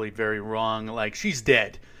probably very wrong. Like, she's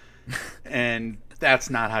dead. And that's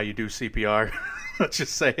not how you do CPR. Let's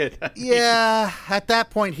just say it. Yeah, at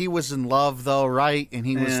that point he was in love, though, right? And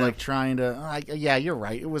he was like trying to. Yeah, you're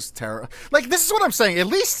right. It was terrible. Like, this is what I'm saying. At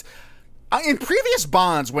least in previous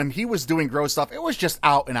Bonds, when he was doing gross stuff, it was just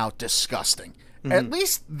out and out disgusting. Mm-hmm. At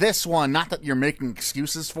least this one, not that you're making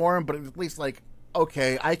excuses for him, but at least like,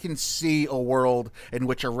 okay, I can see a world in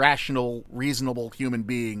which a rational, reasonable human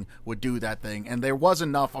being would do that thing. And there was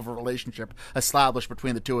enough of a relationship established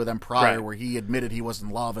between the two of them prior where he admitted he was in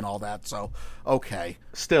love and all that. So, okay.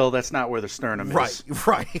 Still, that's not where the sternum is.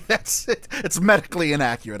 Right. That's it. It's medically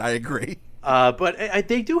inaccurate. I agree. But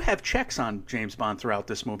they do have checks on James Bond throughout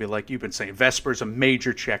this movie, like you've been saying. Vesper's a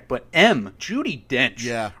major check, but Judi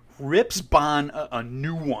Dench rips Bond a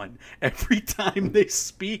new one every time they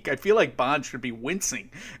speak. I feel like Bond should be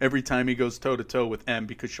wincing every time he goes toe-to-toe with M,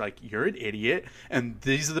 because she's like, you're an idiot, and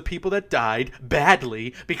these are the people that died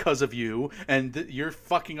badly because of you, and you're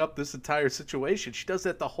fucking up this entire situation. She does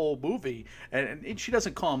that the whole movie, and she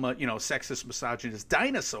doesn't call him a sexist, misogynist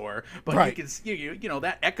dinosaur, but you can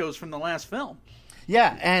that echoes from the last film.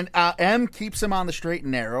 Yeah, and M keeps him on the straight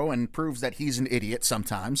and narrow and proves that he's an idiot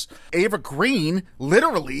sometimes. Ava Green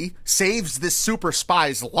literally saves this super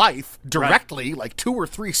spy's life directly, like 2 or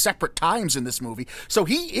 3 separate times in this movie. So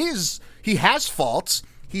he has faults.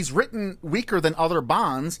 He's written weaker than other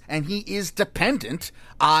Bonds, and he is dependent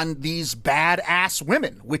on these badass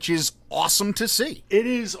women, which is awesome to see. It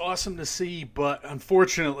is awesome to see, but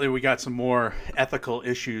unfortunately we got some more ethical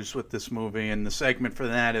issues with this movie, and the segment for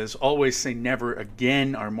that is Always Say Never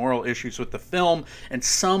Again, our moral issues with the film, and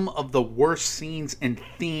some of the worst scenes and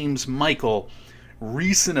themes. Michael,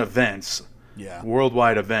 recent events,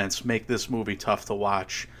 worldwide events, make this movie tough to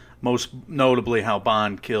watch. Most notably how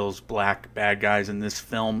Bond kills black bad guys in this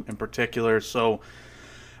film in particular. So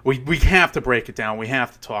we have to break it down. We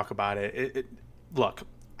have to talk about it. Look,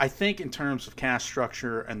 I think in terms of cast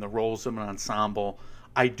structure and the roles of an ensemble,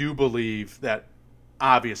 I do believe that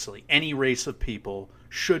obviously any race of people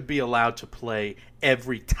should be allowed to play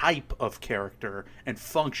every type of character and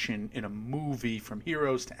function in a movie, from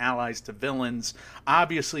heroes to allies to villains.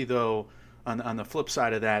 Obviously, though, on the flip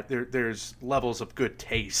side of that, there's levels of good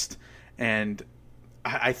taste, and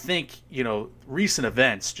I think recent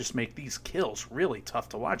events just make these kills really tough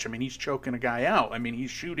to watch. I mean, he's choking a guy out. I mean, he's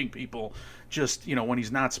shooting people just when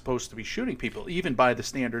he's not supposed to be shooting people, even by the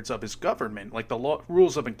standards of his government, like the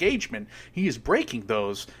rules of engagement. He is breaking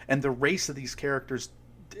those, and the race of these characters,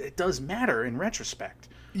 it does matter in retrospect.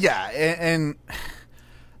 Yeah, and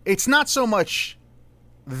it's not so much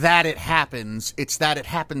that it happens, it's that it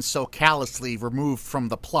happens so callously removed from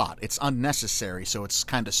the plot. It's unnecessary, so it's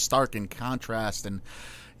kind of stark in contrast. And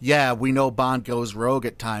yeah, we know Bond goes rogue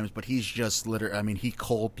at times, but he's just he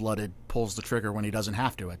cold-blooded pulls the trigger when he doesn't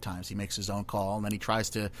have to at times. He makes his own call, and then he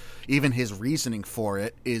tries to, even his reasoning for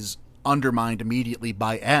it is undermined immediately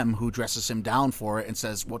by M, who dresses him down for it and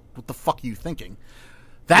says, what the fuck are you thinking?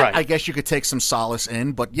 That, I guess you could take some solace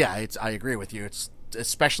in, but yeah, I agree with you.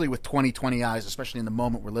 especially with 2020 eyes, especially in the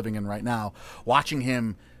moment we're living in right now, watching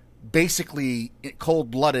him basically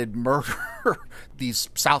cold-blooded murder these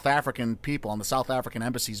South African people on the South African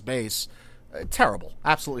embassy's base. Terrible.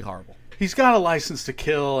 Absolutely horrible. He's got a license to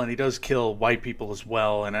kill, and he does kill white people as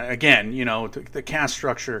well. And again, the caste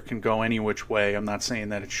structure can go any which way. I'm not saying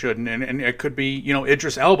that it shouldn't. And it could be,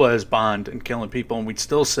 Idris Elba as Bond and killing people, and we'd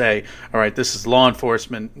still say, all right, this is law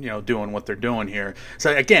enforcement, doing what they're doing here.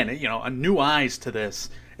 So again, a new eyes to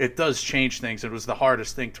this. It does change things. It was the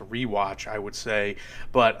hardest thing to rewatch, I would say.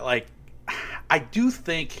 But, I do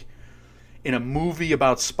think in a movie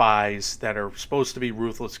about spies that are supposed to be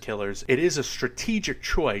ruthless killers, it is a strategic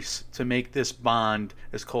choice to make this Bond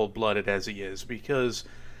as cold-blooded as he is, because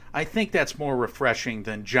I think that's more refreshing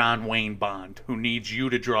than John Wayne Bond, who needs you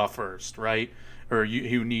to draw first, right? Or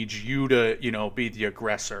who needs you to, be the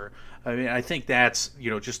aggressor. I mean, I think that's,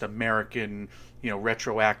 just American,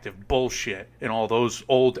 retroactive bullshit in all those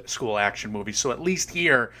old school action movies. So at least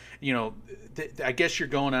here, I guess you're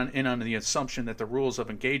going on the assumption that the rules of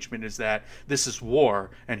engagement is that this is war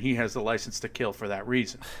and he has the license to kill for that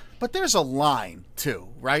reason. But there's a line, too,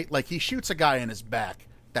 right? Like, he shoots a guy in his back.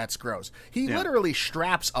 That's gross. He literally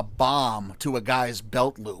straps a bomb to a guy's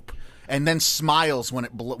belt loop and then smiles when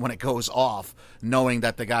it goes off, knowing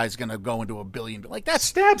that the guy's going to go into a billion. Like, that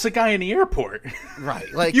stabs a guy in the airport.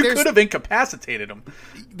 Right. Like, you could have incapacitated him.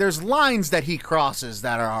 There's lines that he crosses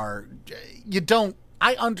that are,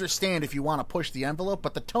 I understand if you want to push the envelope,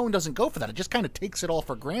 but the tone doesn't go for that. It just kind of takes it all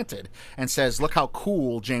for granted and says, look how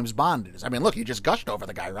cool James Bond is. I mean, look, you just gushed over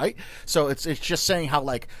the guy, right? So it's just saying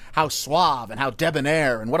how suave and how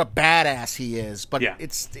debonair and what a badass he is. But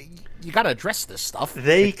you got to address this stuff.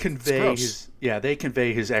 They convey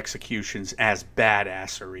his executions as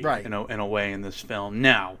badassery, right, in a way in this film.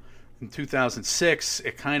 Now, in 2006,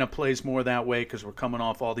 it kind of plays more that way because we're coming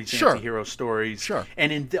off all these anti-hero stories. Sure.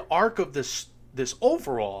 And in the arc of this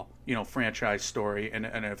overall, franchise story and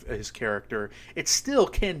of his character, it still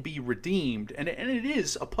can be redeemed, and it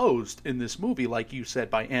is opposed in this movie, like you said,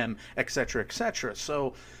 by M, etc., etc.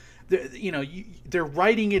 So, they're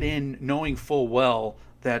writing it in knowing full well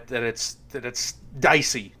that it's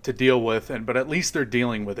dicey to deal with, but at least they're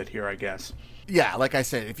dealing with it here, I guess. Yeah, like I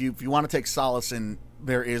said, if you want to take solace in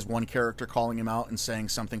there is one character calling him out and saying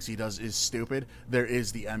some things he does is stupid, there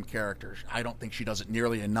is the M character. I don't think she does it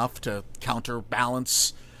nearly enough to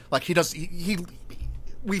counterbalance. Like,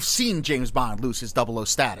 we've seen James Bond lose his 00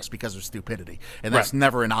 status because of stupidity, and that's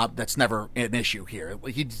never an issue here.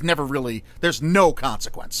 He's never really, there's no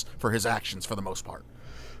consequence for his actions for the most part.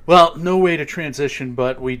 Well, no way to transition,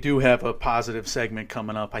 but we do have a positive segment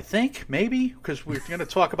coming up, I think, maybe, because we're going to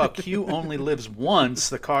talk about Q Only Lives Once,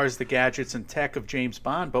 the cars, the gadgets, and tech of James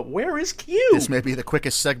Bond. But where is Q? This may be the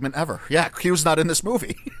quickest segment ever. Yeah, Q's not in this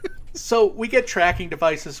movie. So we get tracking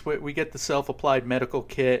devices. We get the self-applied medical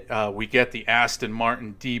kit. We get the Aston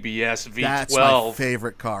Martin DBS V12. That's my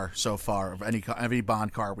favorite car so far of any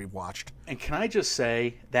Bond car we've watched. And can I just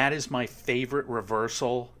say, that is my favorite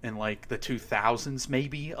reversal in, like, the 2000s,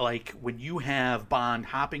 maybe? Like, when you have Bond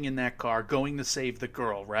hopping in that car, going to save the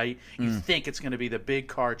girl, right? You think it's going to be the big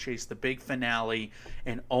car chase, the big finale,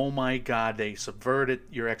 and oh my God, they subverted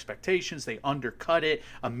your expectations. They undercut it.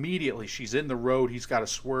 Immediately, she's in the road. He's got to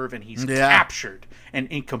swerve, and he's captured and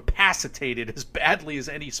incapacitated as badly as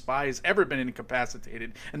any spy has ever been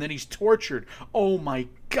incapacitated. And then he's tortured. Oh my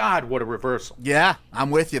God, what a reversal. Yeah, I'm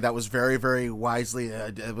with you. That was very, very wisely.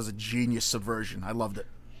 It was a genius subversion. I loved it.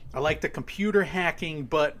 I like the computer hacking,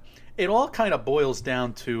 but it all kind of boils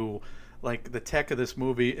down to, like, the tech of this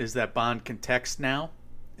movie is that Bond can text now,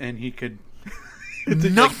 and he could...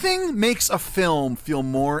 Nothing makes a film feel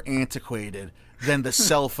more antiquated than the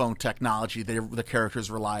cell phone technology the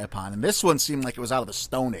characters rely upon. And this one seemed like it was out of the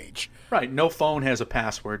Stone Age. Right. No phone has a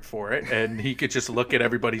password for it, and he could just look at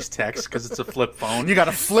everybody's text because it's a flip phone. You got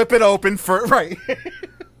to flip it open for... Right.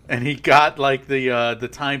 And he got, like, the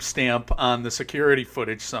timestamp on the security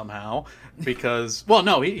footage somehow because, well,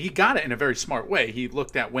 no, he got it in a very smart way. He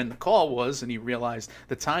looked at when the call was, and he realized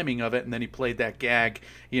the timing of it, and then he played that gag,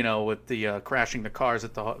 with the crashing the cars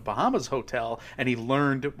at the Bahamas hotel, and he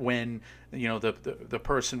learned when, the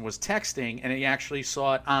person was texting, and he actually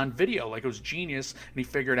saw it on video. Like, it was genius, and he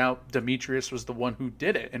figured out Demetrius was the one who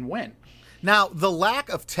did it and when. Now, the lack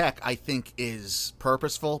of tech, I think, is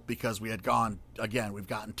purposeful because we've gotten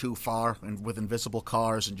too far with invisible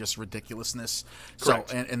cars and just ridiculousness. Correct.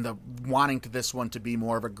 So, and the wanting to this one to be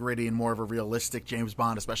more of a gritty and more of a realistic James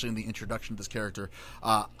Bond, especially in the introduction of this character,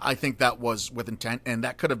 I think that was with intent, and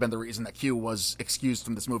that could have been the reason that Q was excused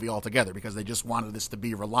from this movie altogether, because they just wanted this to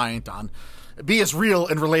be be as real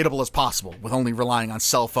and relatable as possible, with only relying on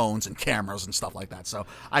cell phones and cameras and stuff like that. So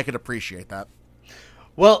I could appreciate that.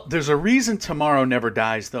 Well, there's a reason Tomorrow Never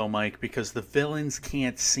Dies, though, Mike, because the villains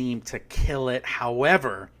can't seem to kill it.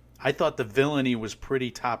 However, I thought the villainy was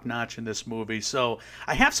pretty top-notch in this movie, so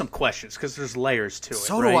I have some questions, because there's layers to it,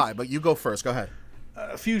 So right? do I, but you go first. Go ahead.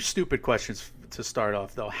 A few stupid questions to start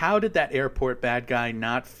off, though. How did that airport bad guy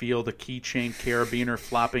not feel the keychain carabiner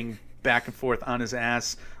flopping back and forth on his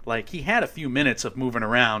ass? Like, he had a few minutes of moving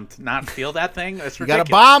around. Not feel that thing? That's You ridiculous.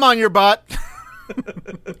 got a bomb on your butt.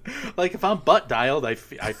 Like, if I'm butt dialed, I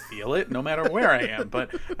feel it no matter where I am.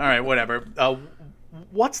 But all right, whatever.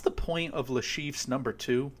 What's the point of Le Chiffre's number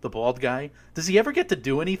 2, the bald guy? Does he ever get to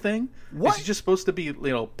do anything? What? Is he just supposed to be,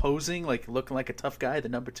 posing, like looking like a tough guy, the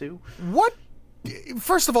number 2? What?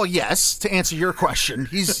 First of all, yes, to answer your question,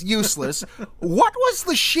 he's useless. What was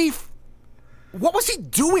Le Chiffre? What was he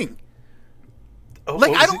doing?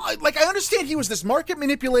 I understand he was this market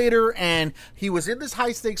manipulator, and he was in this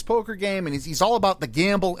high stakes poker game, and he's all about the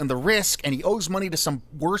gamble and the risk, and he owes money to some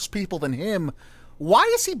worse people than him. Why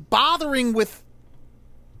is he bothering with?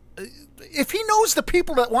 If he knows the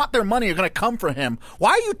people that want their money are going to come for him,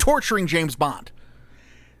 why are you torturing James Bond?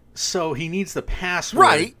 So he needs the password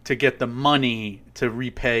Right. to get the money to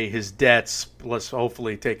repay his debts, plus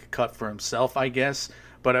hopefully take a cut for himself, I guess.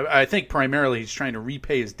 But I think primarily he's trying to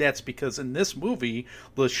repay his debts, because in this movie,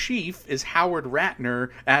 Le Chiffre is Howard Ratner,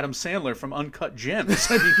 Adam Sandler from Uncut Gems.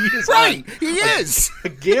 I mean, he is Right, he is a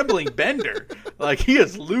gambling bender. Like, he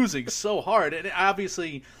is losing so hard, and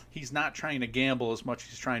obviously he's not trying to gamble as much as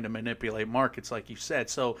he's trying to manipulate markets, like you said.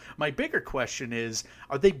 So my bigger question is,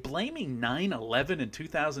 are they blaming 9/11 in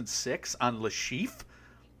 2006 on Le Chiffre,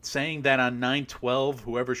 saying that on 9/12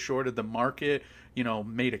 whoever shorted the market,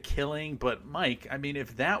 made a killing? But Mike, I mean,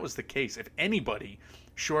 if that was the case, if anybody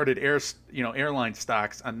shorted airline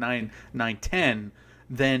stocks on 9/10,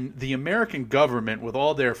 then the American government with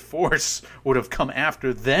all their force would have come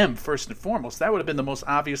after them first and foremost. That would have been the most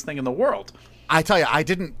obvious thing in the world. I tell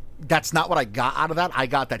you, that's not what I got out of that. I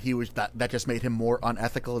got that that just made him more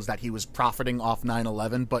unethical, is that he was profiting off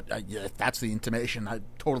 9/11. But if that's the intimation, I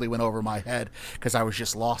totally went over my head, because I was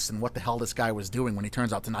just lost in what the hell this guy was doing when he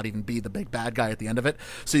turns out to not even be the big bad guy at the end of it.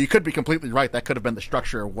 So you could be completely right. That could have been the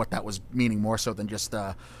structure of what that was meaning, more so than just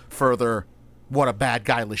further what a bad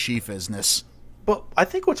guy Le Chiffre is-ness. But I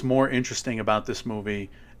think what's more interesting about this movie,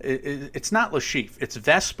 it's not Le Chiffre. It's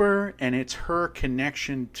Vesper, and it's her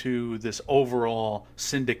connection to this overall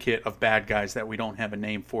syndicate of bad guys that we don't have a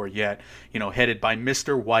name for yet. Headed by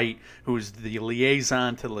Mr. White, who's the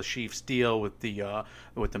liaison to Le Chiffre's deal with the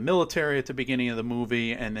military at the beginning of the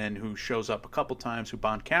movie, and then who shows up a couple times, who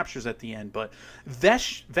Bond captures at the end. But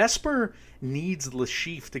Vesper needs Le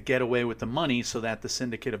Chiffre to get away with the money so that the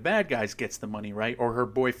syndicate of bad guys gets the money, right? Or her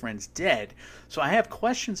boyfriend's dead. So I have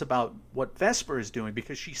questions about what Vesper is doing,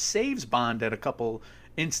 because she saves Bond at a couple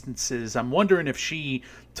instances. I'm wondering if she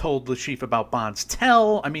told Le Chiffre about Bond's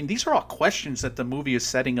tell. I mean, these are all questions that the movie is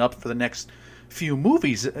setting up for the next few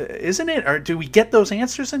movies, isn't it? Or do we get those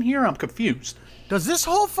answers in here? I'm confused. Does this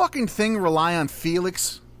whole fucking thing rely on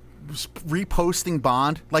Felix reposting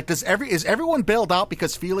Bond? Like, is everyone bailed out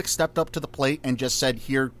because Felix stepped up to the plate and just said,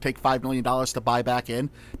 here, take $5 million to buy back in?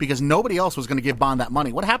 Because nobody else was going to give Bond that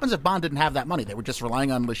money. What happens if Bond didn't have that money? They were just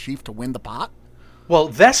relying on Le Chiffre to win the pot? Well,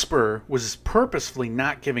 Vesper was purposefully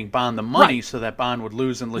not giving Bond the money, Right. so that Bond would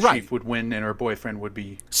lose and Le Right. Chiffre would win and her boyfriend would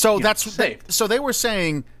be saved. saved. So they were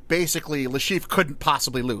saying, basically, Le Chiffre couldn't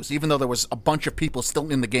possibly lose, even though there was a bunch of people still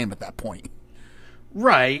in the game at that point.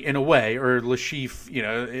 Right, in a way. Or Le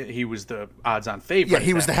Chiffre, he was the odds-on favorite. Yeah,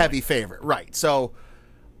 he at was that the point. heavy favorite. Right. So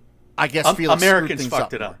I guess Felix Americans screwed things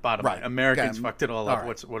fucked it up, bottom Right. line. Americans Okay. fucked it all All up.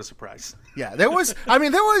 right. What a surprise. Yeah,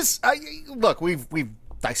 look, we've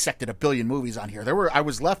dissected a billion movies on here. I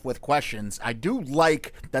was left with questions. I do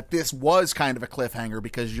like that this was kind of a cliffhanger,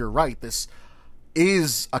 because you're right, this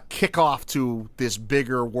is a kickoff to this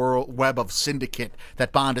bigger web of syndicate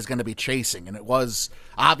that Bond is going to be chasing. And it was,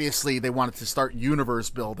 obviously, they wanted to start universe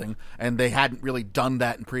building, and they hadn't really done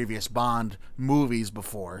that in previous Bond movies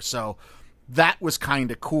before. So that was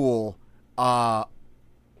kind of cool.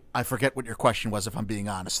 I forget what your question was, if I'm being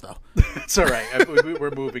honest, though. It's all right.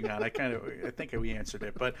 We're moving on. I think we answered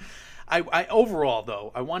it. But I overall,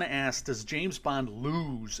 though, I want to ask, does James Bond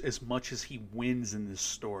lose as much as he wins in this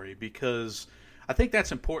story? Because I think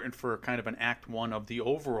that's important for kind of an act one of the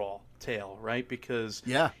overall tale, right? Because,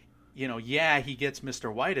 he gets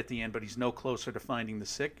Mr. White at the end, but he's no closer to finding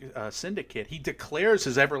the syndicate. He declares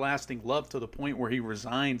his everlasting love to the point where he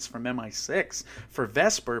resigns from MI6 for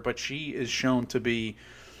Vesper, but she is shown to be...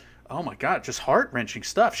 oh my God, just heart-wrenching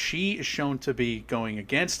stuff. She is shown to be going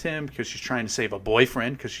against him because she's trying to save a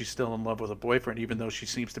boyfriend, because she's still in love with a boyfriend, even though she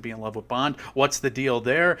seems to be in love with Bond. What's the deal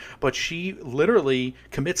there? But she literally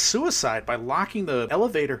commits suicide by locking the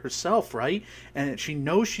elevator herself, right? And she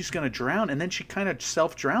knows she's going to drown, and then she kind of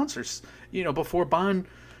self-drowns her, before Bond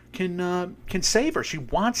can save her. She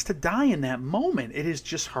wants to die in that moment. It is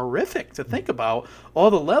just horrific to think about all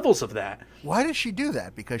the levels of that. Why does she do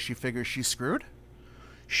that? Because she figures she's screwed?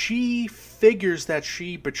 She figures that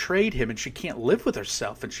she betrayed him and she can't live with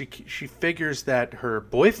herself, and she figures that her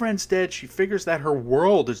boyfriend's dead. She figures that her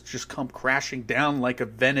world has just come crashing down like a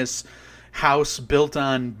Venice house built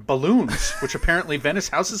on balloons, which apparently Venice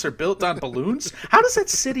houses are built on balloons. How does that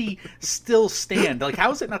city still stand? Like,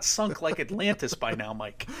 how is it not sunk like Atlantis by now,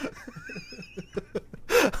 Mike?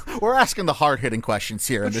 We're asking the hard-hitting questions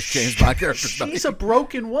here in this James Bond character. She's a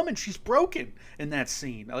broken woman. She's broken in that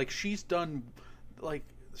scene. Like, she's done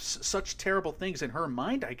such terrible things in her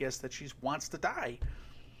mind, I guess, that she wants to die.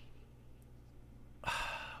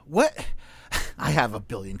 What? I have a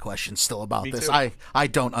billion questions still about this. Too. I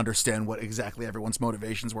don't understand what exactly everyone's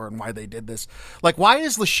motivations were and why they did this. Like, why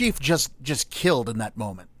is Le Chiffre just killed in that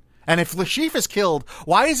moment? And if Le Chiffre is killed,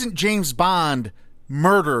 why isn't James Bond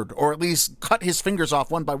murdered, or at least cut his fingers off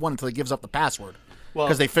one by one until he gives up the password?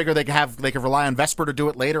 Because they figure they could rely on Vesper to do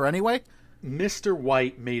it later anyway? Mr.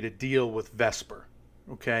 White made a deal with Vesper.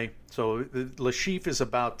 Okay, so Le Chiffre is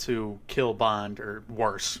about to kill Bond, or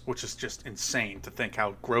worse, which is just insane to think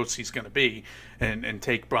how gross he's going to be, and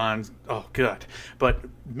take Bond. Oh, good. But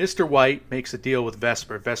Mr. White makes a deal with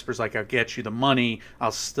Vesper. Vesper's like, I'll get you the money.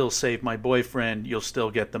 I'll still save my boyfriend. You'll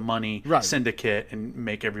still get the money. Right. Syndicate, and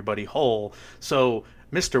make everybody whole. So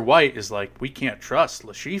Mr. White is like, we can't trust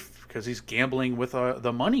Le Chiffre because he's gambling with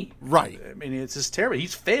the money. Right. I mean, it's just terrible.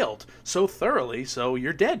 He's failed so thoroughly, so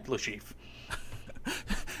you're dead, Le Chiffre.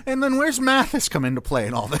 And then where's Mathis come into play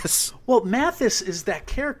in all this? Well, Mathis is that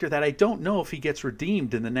character that I don't know if he gets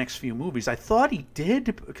redeemed in the next few movies. I thought he did,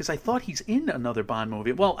 because I thought he's in another Bond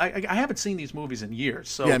movie. Well, I haven't seen these movies in years,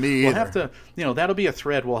 so yeah, me we'll either. have to, that'll be a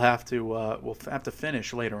thread we'll have to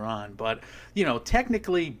finish later on. But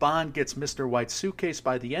technically, Bond gets Mr. White's suitcase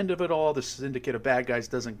by the end of it all. The syndicate of bad guys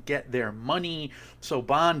doesn't get their money, so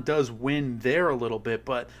Bond does win there a little bit.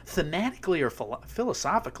 But thematically or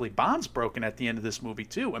philosophically, Bond's broken at the end of this movie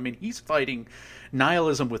too. I mean, he's fighting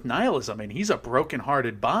nihilism with nihilism. I mean, he's a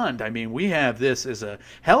broken-hearted Bond. I mean, we have this as a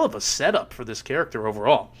hell of a setup for this character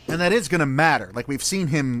overall. And that is going to matter. Like, we've seen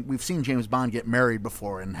James Bond get married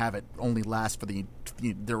before and have it only last for the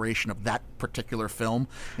duration of that particular film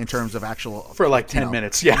in terms of actual... For like 10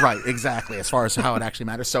 minutes, yeah. Right, exactly, as far as how it actually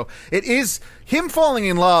matters. So it is... Him falling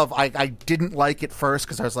in love, I didn't like it first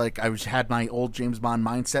because I was like, had my old James Bond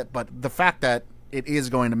mindset, but the fact that it is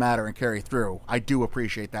going to matter and carry through, I do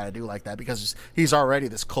appreciate that. I do like that, because he's already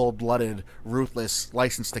this cold-blooded, ruthless,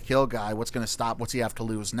 license-to-kill guy. What's going to stop? What's he have to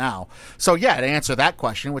lose now? So, yeah, to answer that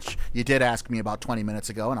question, which you did ask me about 20 minutes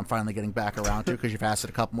ago, and I'm finally getting back around to, because you've asked it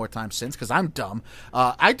a couple more times since, because I'm dumb,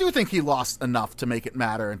 I do think he lost enough to make it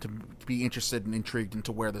matter and to be interested and intrigued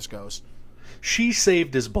into where this goes. She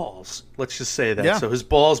saved his balls. Let's just say that. Yeah. So his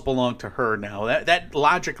balls belong to her now. That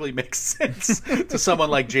logically makes sense to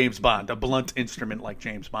someone like James Bond, a blunt instrument like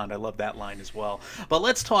James Bond. I love that line as well. But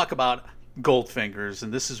let's talk about Goldfingers,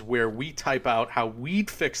 and this is where we type out how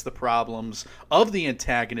we'd fix the problems of the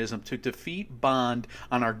antagonism to defeat Bond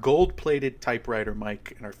on our gold-plated typewriter,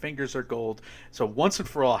 Mike, and our fingers are gold. So once and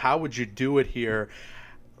for all, how would you do it here?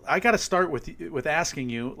 I got to start with asking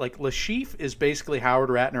you, like, Le Chiffre is basically Howard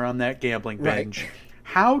Ratner on that gambling binge. Right.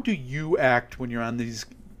 How do you act when you're on these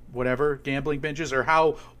whatever gambling binges, or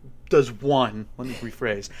how does one, let me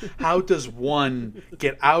rephrase, how does one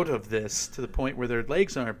get out of this to the point where their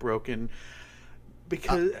legs aren't broken?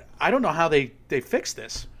 Because I don't know how they fix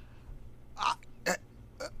this.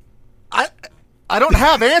 I don't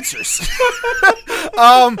have answers.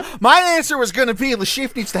 My answer was going to be Le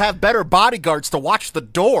Chiffre needs to have better bodyguards to watch the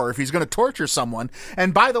door if he's going to torture someone.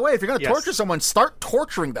 And by the way, if you're going to torture someone, start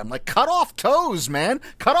torturing them. Like, cut off toes, man.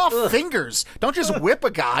 Cut off fingers. Don't just whip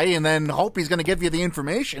a guy and then hope he's going to give you the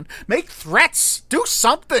information. Make threats. Do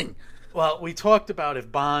something. Well, we talked about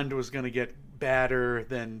if Bond was going to get badder,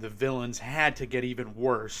 then the villains had to get even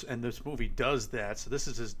worse, and this movie does that. So this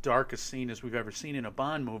is as dark a scene as we've ever seen in a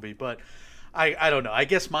Bond movie. But I don't know. I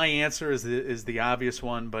guess my answer is the obvious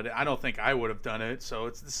one, but I don't think I would have done it. So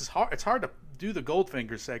this is hard. It's hard to do the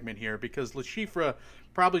Goldfinger segment here because Le Chiffre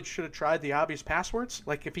probably should have tried the obvious passwords.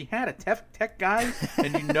 Like if he had a tech guy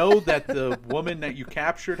and you know that the woman that you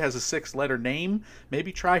captured has a 6-letter name,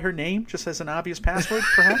 maybe try her name just as an obvious password,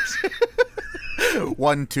 perhaps.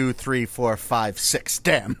 1, 2, 3, 4, 5, 6.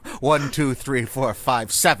 Damn. 1, 2, 3, 4,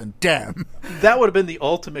 5, 7. Damn. That would have been the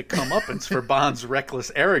ultimate comeuppance for Bond's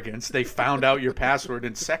reckless arrogance. They found out your password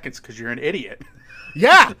in seconds because you're an idiot.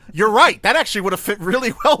 Yeah, you're right. That actually would have fit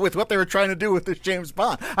really well with what they were trying to do with this James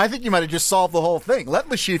Bond. I think you might have just solved the whole thing. Let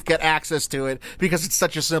Le Chiffre get access to it because it's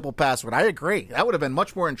such a simple password. I agree. That would have been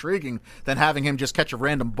much more intriguing than having him just catch a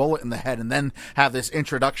random bullet in the head and then have this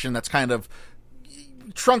introduction that's kind of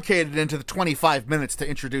truncated into the 25 minutes to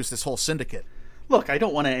introduce this whole syndicate. Look, I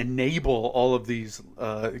don't want to enable all of these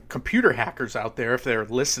computer hackers out there if they're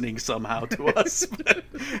listening somehow to us. But,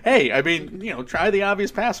 hey, I mean, try the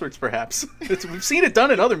obvious passwords, perhaps. We've seen it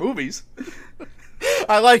done in other movies.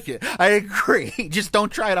 I like it. I agree. Just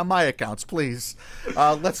don't try it on my accounts, please.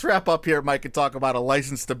 Let's wrap up here, Mike, and talk about a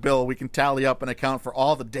license to bill. We can tally up and account for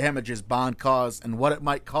all the damages Bond caused and what it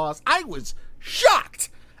might cost. I was shocked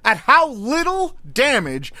at how little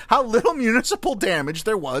municipal damage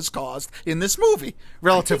there was caused in this movie,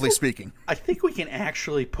 relatively speaking. I think we can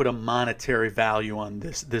actually put a monetary value on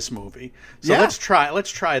this movie. So Yeah. let's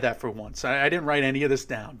try that for once. I didn't write any of this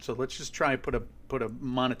down, so let's just try and put a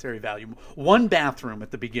monetary value. One bathroom at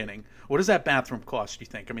the beginning. What does that bathroom cost, do you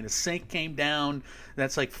think? I mean, the sink came down.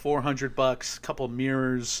 That's like $400. A couple of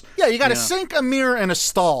mirrors. Yeah, you got a sink, a mirror, and a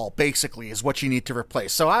stall, basically, is what you need to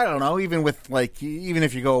replace. So I don't know, even if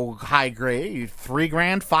you go high grade,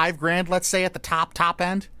 $3,000, $5,000, let's say at the top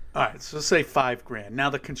end. All right, so let's say $5,000. Now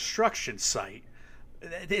the construction site,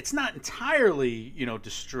 it's not entirely,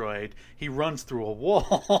 destroyed. He runs through a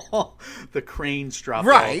wall. The cranes drop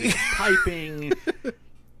Right. all the piping.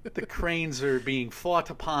 The cranes are being fought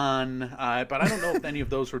upon, but I don't know if any of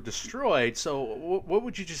those were destroyed. So what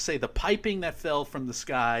would you just say the piping that fell from the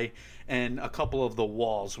sky and a couple of the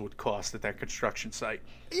walls would cost at that construction site?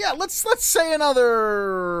 Yeah, let's say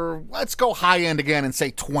let's go high end again and say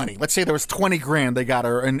 20. Let's say there was $20,000 they got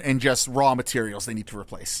in just raw materials they need to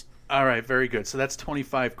replace. All right, very good. So that's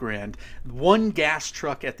 $25,000. One gas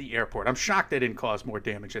truck at the airport. I'm shocked they didn't cause more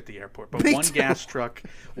damage at the airport. But Me one too. gas truck,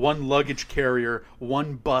 one luggage carrier,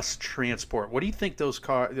 one bus transport. What do you think those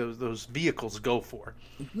vehicles go for?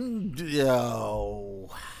 Yo.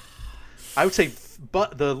 I would say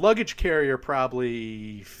the luggage carrier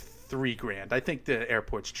probably $3,000. I think the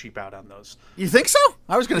airport's cheap out on those. You think so?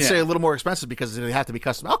 I was going to Yeah. say a little more expensive because they have to be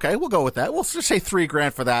custom. Okay, we'll go with that. We'll just say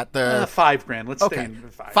 $3,000 for that. $5,000. Let's stay Okay, in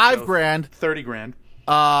five. $5,000. So $30,000.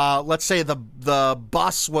 Let's say the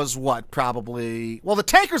bus was what? Probably. Well, the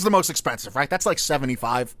tanker's the most expensive, right? That's like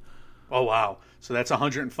 $75,000. Oh wow! So that's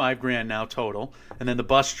 $105,000 now total, and then the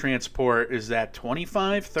bus transport is that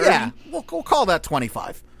 25, 30. Yeah, we'll call that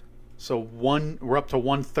 $25,000. So we're up to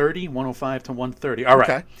 130, 105 to 130. All right.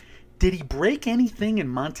 Okay. Did he break anything in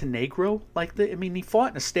Montenegro? He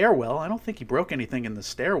fought in a stairwell. I don't think he broke anything in the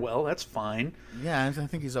stairwell. That's fine. Yeah, I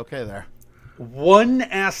think he's okay there. One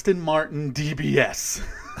Aston Martin DBS.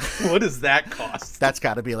 What does that cost? That's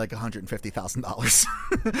got to be like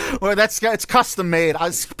 $150,000. Well, it's custom made. I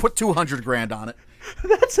put $200,000 on it.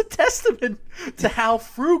 That's a testament to how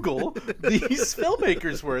frugal these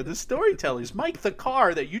filmmakers were, the storytellers. Mike, the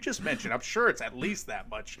car that you just mentioned, I'm sure it's at least that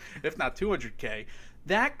much, if not $200K.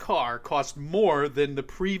 That car cost more than the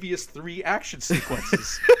previous 3 action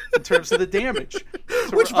sequences in terms of the damage.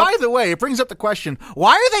 So Which, by the way, it brings up the question,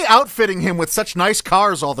 why are they outfitting him with such nice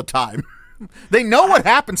cars all the time? They know what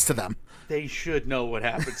happens to them. They should know what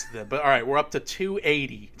happens to them. But all right, we're up to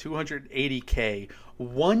 280K.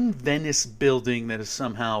 One Venice building that is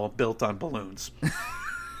somehow built on balloons.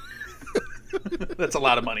 That's a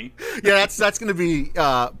lot of money. Yeah, that's going to be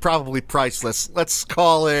probably priceless. Let's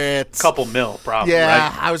call it... Couple mil, probably. Yeah,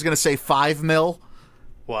 Right? I was going to say $5 million.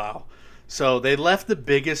 Wow. So they left the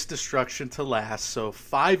biggest destruction to last. So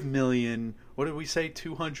 5 million. What did we say?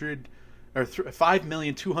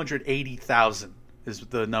 5,280,000 is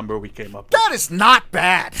the number we came up with. That is not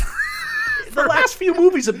bad. The last few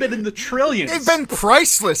movies have been in the trillions. They've been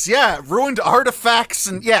priceless, yeah. Ruined artifacts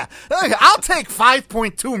and yeah. I'll take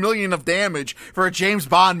 $5.2 million of damage for a James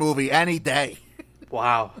Bond movie any day.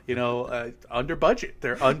 Wow, under budget.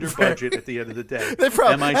 They're under budget at the end of the day.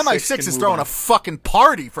 MI6 is throwing a fucking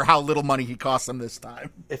party for how little money he cost them this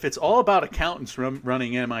time. If it's all about accountants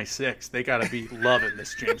running MI6, they got to be loving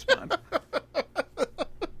this James Bond.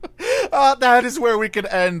 That is where we can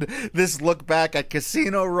end this look back at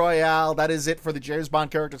Casino Royale. That is it for the James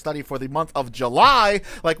Bond character study for the month of July.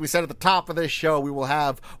 Like we said at the top of this show, we will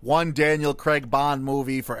have one Daniel Craig Bond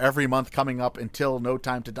movie for every month coming up until No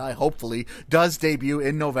Time to Die, hopefully, does debut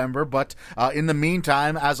in November. But in the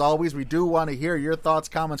meantime, as always, we do want to hear your thoughts,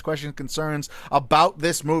 comments, questions, concerns about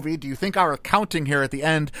this movie. Do you think our accounting here at the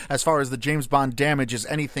end, as far as the James Bond damage, is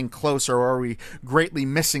anything closer, or are we greatly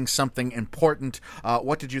missing something important?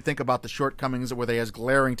 What did you think about the shortcomings? Were they as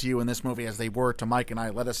glaring to you in this movie as they were to Mike and I?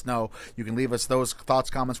 Let us know. You can leave us those thoughts,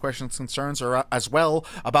 comments, questions, concerns, or as well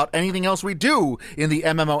about anything else we do in the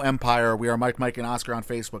MMO empire. We are Mike, and Oscar on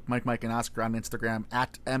Facebook, Mike, and Oscar on Instagram,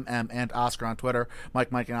 at MM and Oscar on Twitter,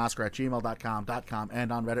 Mike, and Oscar at gmail.com,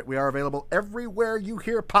 and on Reddit. We are available everywhere you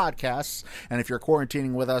hear podcasts, and if you're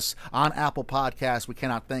quarantining with us on Apple Podcasts, we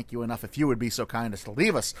cannot thank you enough. If you would be so kind as to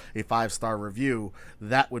leave us a 5-star review,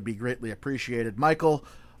 that would be greatly appreciated. Michael,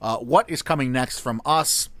 what is coming next from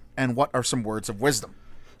us, and what are some words of wisdom?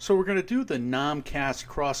 So we're going to do the Nomcast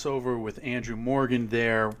crossover with Andrew Morgan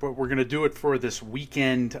there, but we're going to do it for this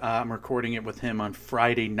weekend. I'm recording it with him on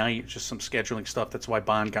Friday night, just some scheduling stuff. That's why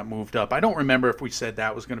Bond got moved up. I don't remember if we said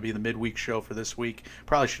that was going to be the midweek show for this week.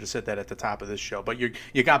 Probably should have said that at the top of this show. But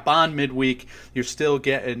you got Bond midweek. You're still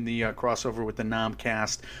getting the crossover with the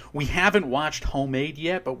Nomcast. We haven't watched Homemade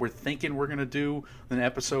yet, but we're thinking we're going to do an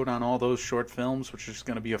episode on all those short films, which is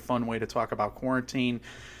going to be a fun way to talk about quarantine.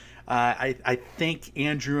 I think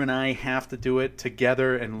Andrew and I have to do it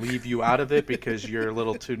together and leave you out of it because you're a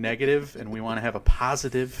little too negative, and we want to have a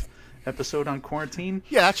positive episode on quarantine.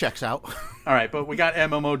 Yeah, that checks out. All right, but we got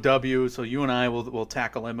MMOW, so you and I will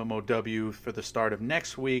tackle MMOW for the start of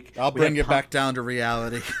next week. I'll bring you back down to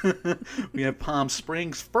reality. We have Palm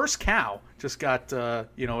Springs. First Cow just got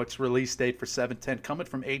its release date for 7/10 coming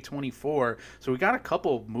from A24. So we got a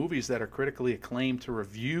couple movies that are critically acclaimed to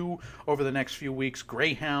review over the next few weeks.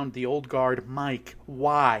 Greyhound, The Old Guard. Mike,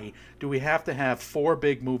 why do we have to have 4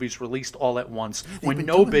 big movies released all at once when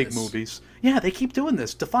no big movies? Yeah, they keep doing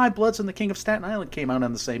this. Defy Bloods and The King of Staten Island came out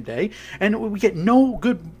on the same day, and we get no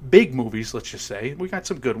good big movies. Let's just say we got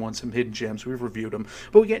some good ones, some hidden gems. We've reviewed them,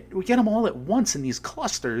 but we get them all at once in these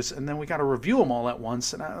clusters, and then we got to review them all at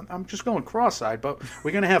once. And I'm just going cross-eyed, but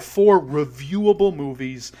we're going to have 4 reviewable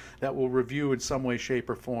movies that we'll review in some way, shape,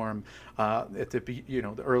 or form at the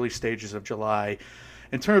early stages of July.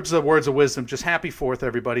 In terms of words of wisdom, just happy 4th,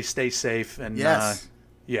 everybody. Stay safe, and yes,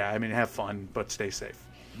 have fun, but stay safe.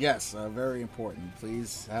 Yes, very important.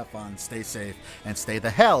 Please have fun, stay safe, and stay the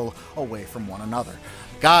hell away from one another.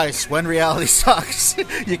 Guys, when reality sucks,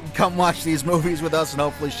 you can come watch these movies with us and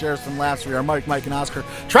hopefully share some laughs. We are Mike, and Oscar,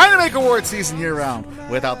 trying to make award season year-round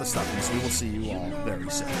without the stuffiness. We will see you all very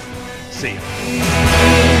soon. See you.